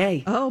be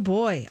today. Oh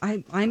boy,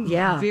 I'm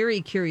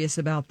very curious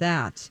about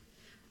that.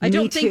 I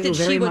don't think that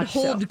she would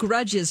hold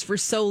grudges for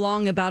so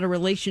long about a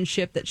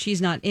relationship that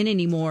she's not in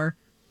anymore,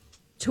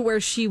 to where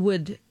she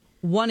would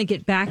want to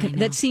get back.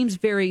 That seems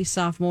very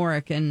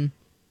sophomoric and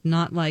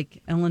not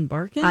like Ellen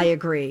Barkin. I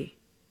agree.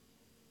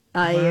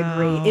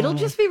 It'll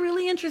just be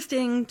really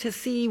interesting to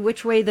see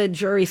which way the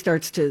jury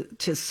starts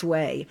to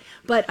sway.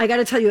 But I got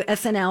to tell you,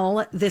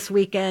 SNL this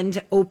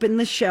weekend opened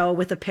the show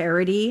with a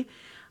parody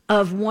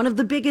of one of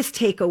the biggest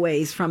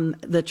takeaways from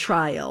the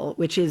trial,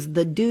 which is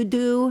the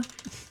doo-doo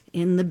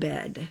in the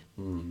bed.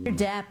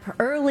 Depp,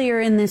 earlier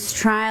in this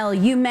trial,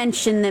 you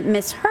mentioned that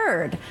Miss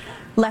Heard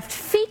left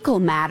fecal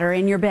matter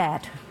in your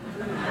bed.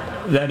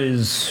 That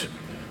is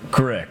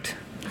correct,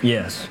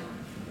 yes.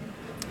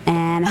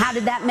 And how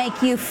did that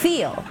make you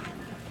feel?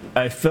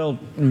 I felt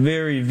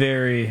very,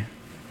 very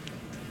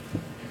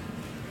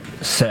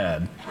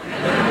sad.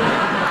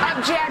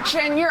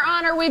 Objection, Your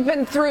Honor, we've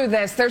been through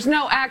this. There's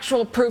no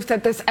actual proof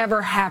that this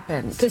ever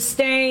happened.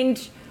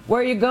 Sustained.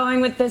 Where are you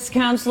going with this,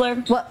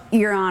 counselor? Well,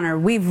 Your Honor,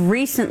 we've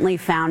recently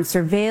found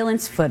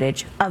surveillance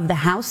footage of the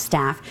House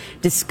staff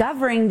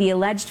discovering the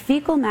alleged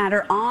fecal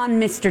matter on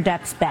Mr.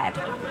 Depp's bed.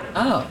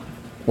 Oh,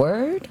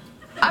 word?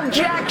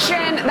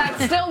 Objection! That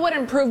still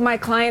wouldn't prove my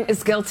client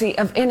is guilty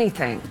of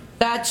anything.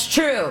 That's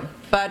true,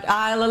 but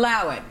I'll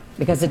allow it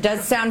because it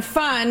does sound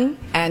fun,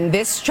 and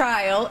this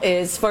trial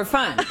is for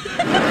fun.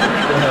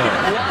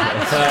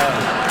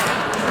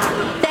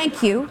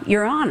 Thank you,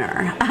 Your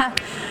Honor.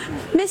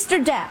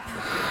 Mr. Depp,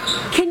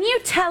 can you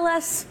tell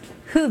us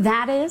who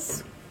that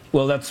is?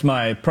 Well, that's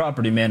my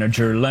property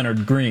manager,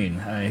 Leonard Green.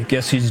 I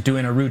guess he's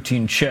doing a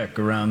routine check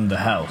around the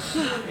house.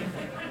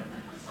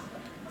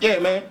 Yeah,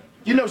 man.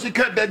 You know she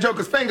cut that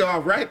joker's finger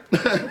off, right?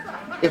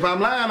 If I'm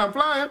lying, I'm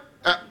flying.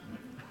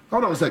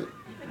 Hold on a second.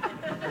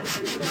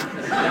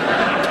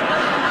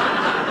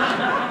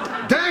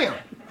 Damn!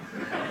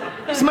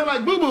 Smell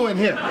like boo-boo in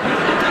here.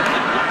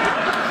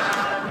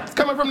 It's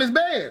coming from this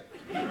bed.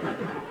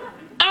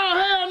 Oh,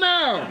 hell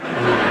no!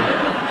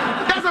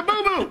 That's a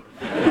boo-boo!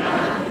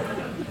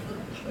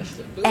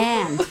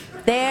 And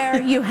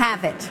there you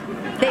have it.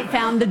 They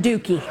found the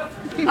dookie.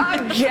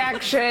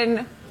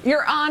 Objection!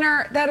 Your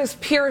Honor, that is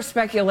pure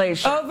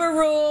speculation.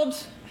 Overruled.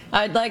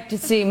 I'd like to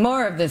see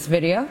more of this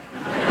video.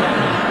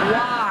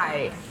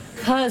 Why?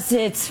 'Cause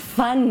it's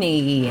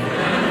funny.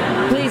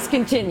 Please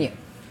continue.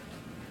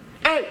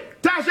 Hey,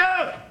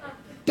 Tasha!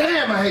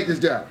 Damn, I hate this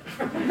job.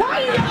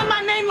 Why are you yelling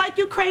my name like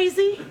you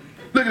crazy?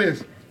 Look at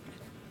this.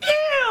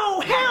 Ew,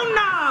 hell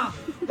no!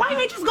 Why you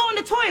ain't just go in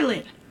the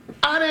toilet?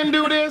 I didn't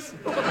do this.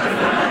 Well,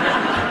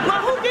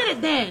 who did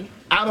it then?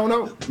 I don't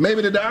know.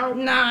 Maybe the dog?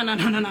 No.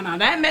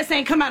 That mess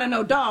ain't come out of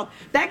no dog.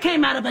 That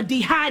came out of a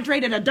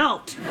dehydrated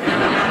adult.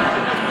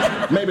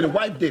 Maybe the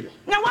wife did it.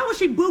 Now, why would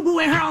she boo-boo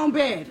in her own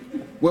bed?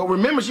 Well,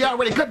 remember, she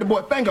already cut the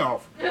boy finger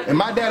off. And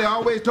my daddy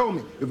always told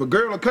me, if a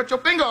girl will cut your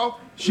finger off,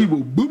 she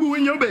will boo-boo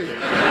in your bed.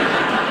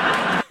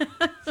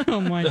 Oh,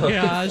 my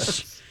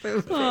gosh.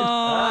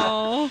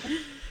 Oh.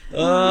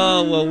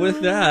 Well,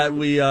 with that,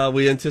 we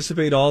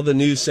anticipate all the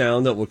new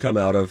sound that will come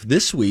out of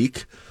this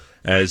week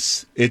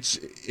as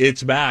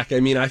it's back. I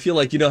mean, I feel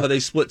like, you know how they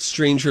split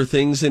Stranger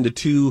Things into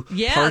two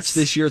parts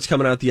this year? It's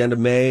coming out at the end of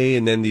May,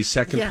 and then the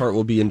second part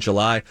will be in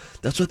July.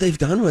 That's what they've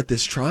done with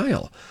this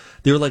trial.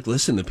 They were like,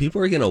 listen, the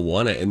people are going to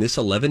want it, and this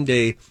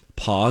 11-day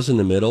pause in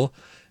the middle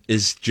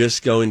is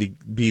just going to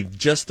be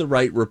just the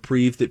right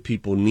reprieve that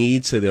people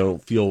need so they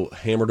don't feel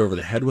hammered over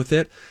the head with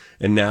it.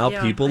 And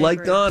now people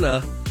like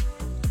Donna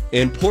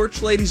and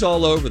porch ladies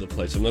all over the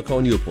place. I'm not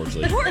calling you a porch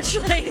lady. Porch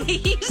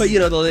ladies. But, you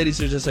know, the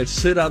ladies are just like,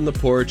 sit on the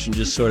porch and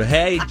just sort of,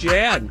 hey,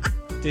 Jan,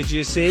 did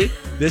you see?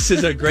 This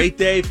is a great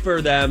day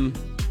for them.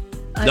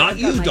 Not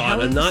you,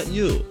 Donna, not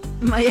you.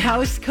 My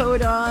house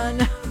coat on.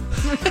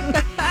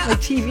 My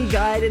TV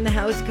guide in the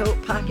house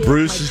coat pocket.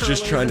 Bruce is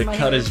just trying to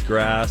cut his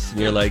grass. And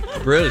you're like,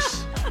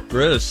 Bruce,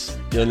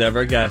 you'll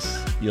never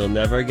guess. You'll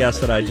never guess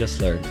what I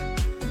just learned.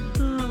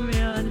 Oh,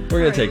 man.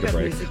 We're going to take a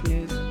break.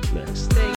 Next.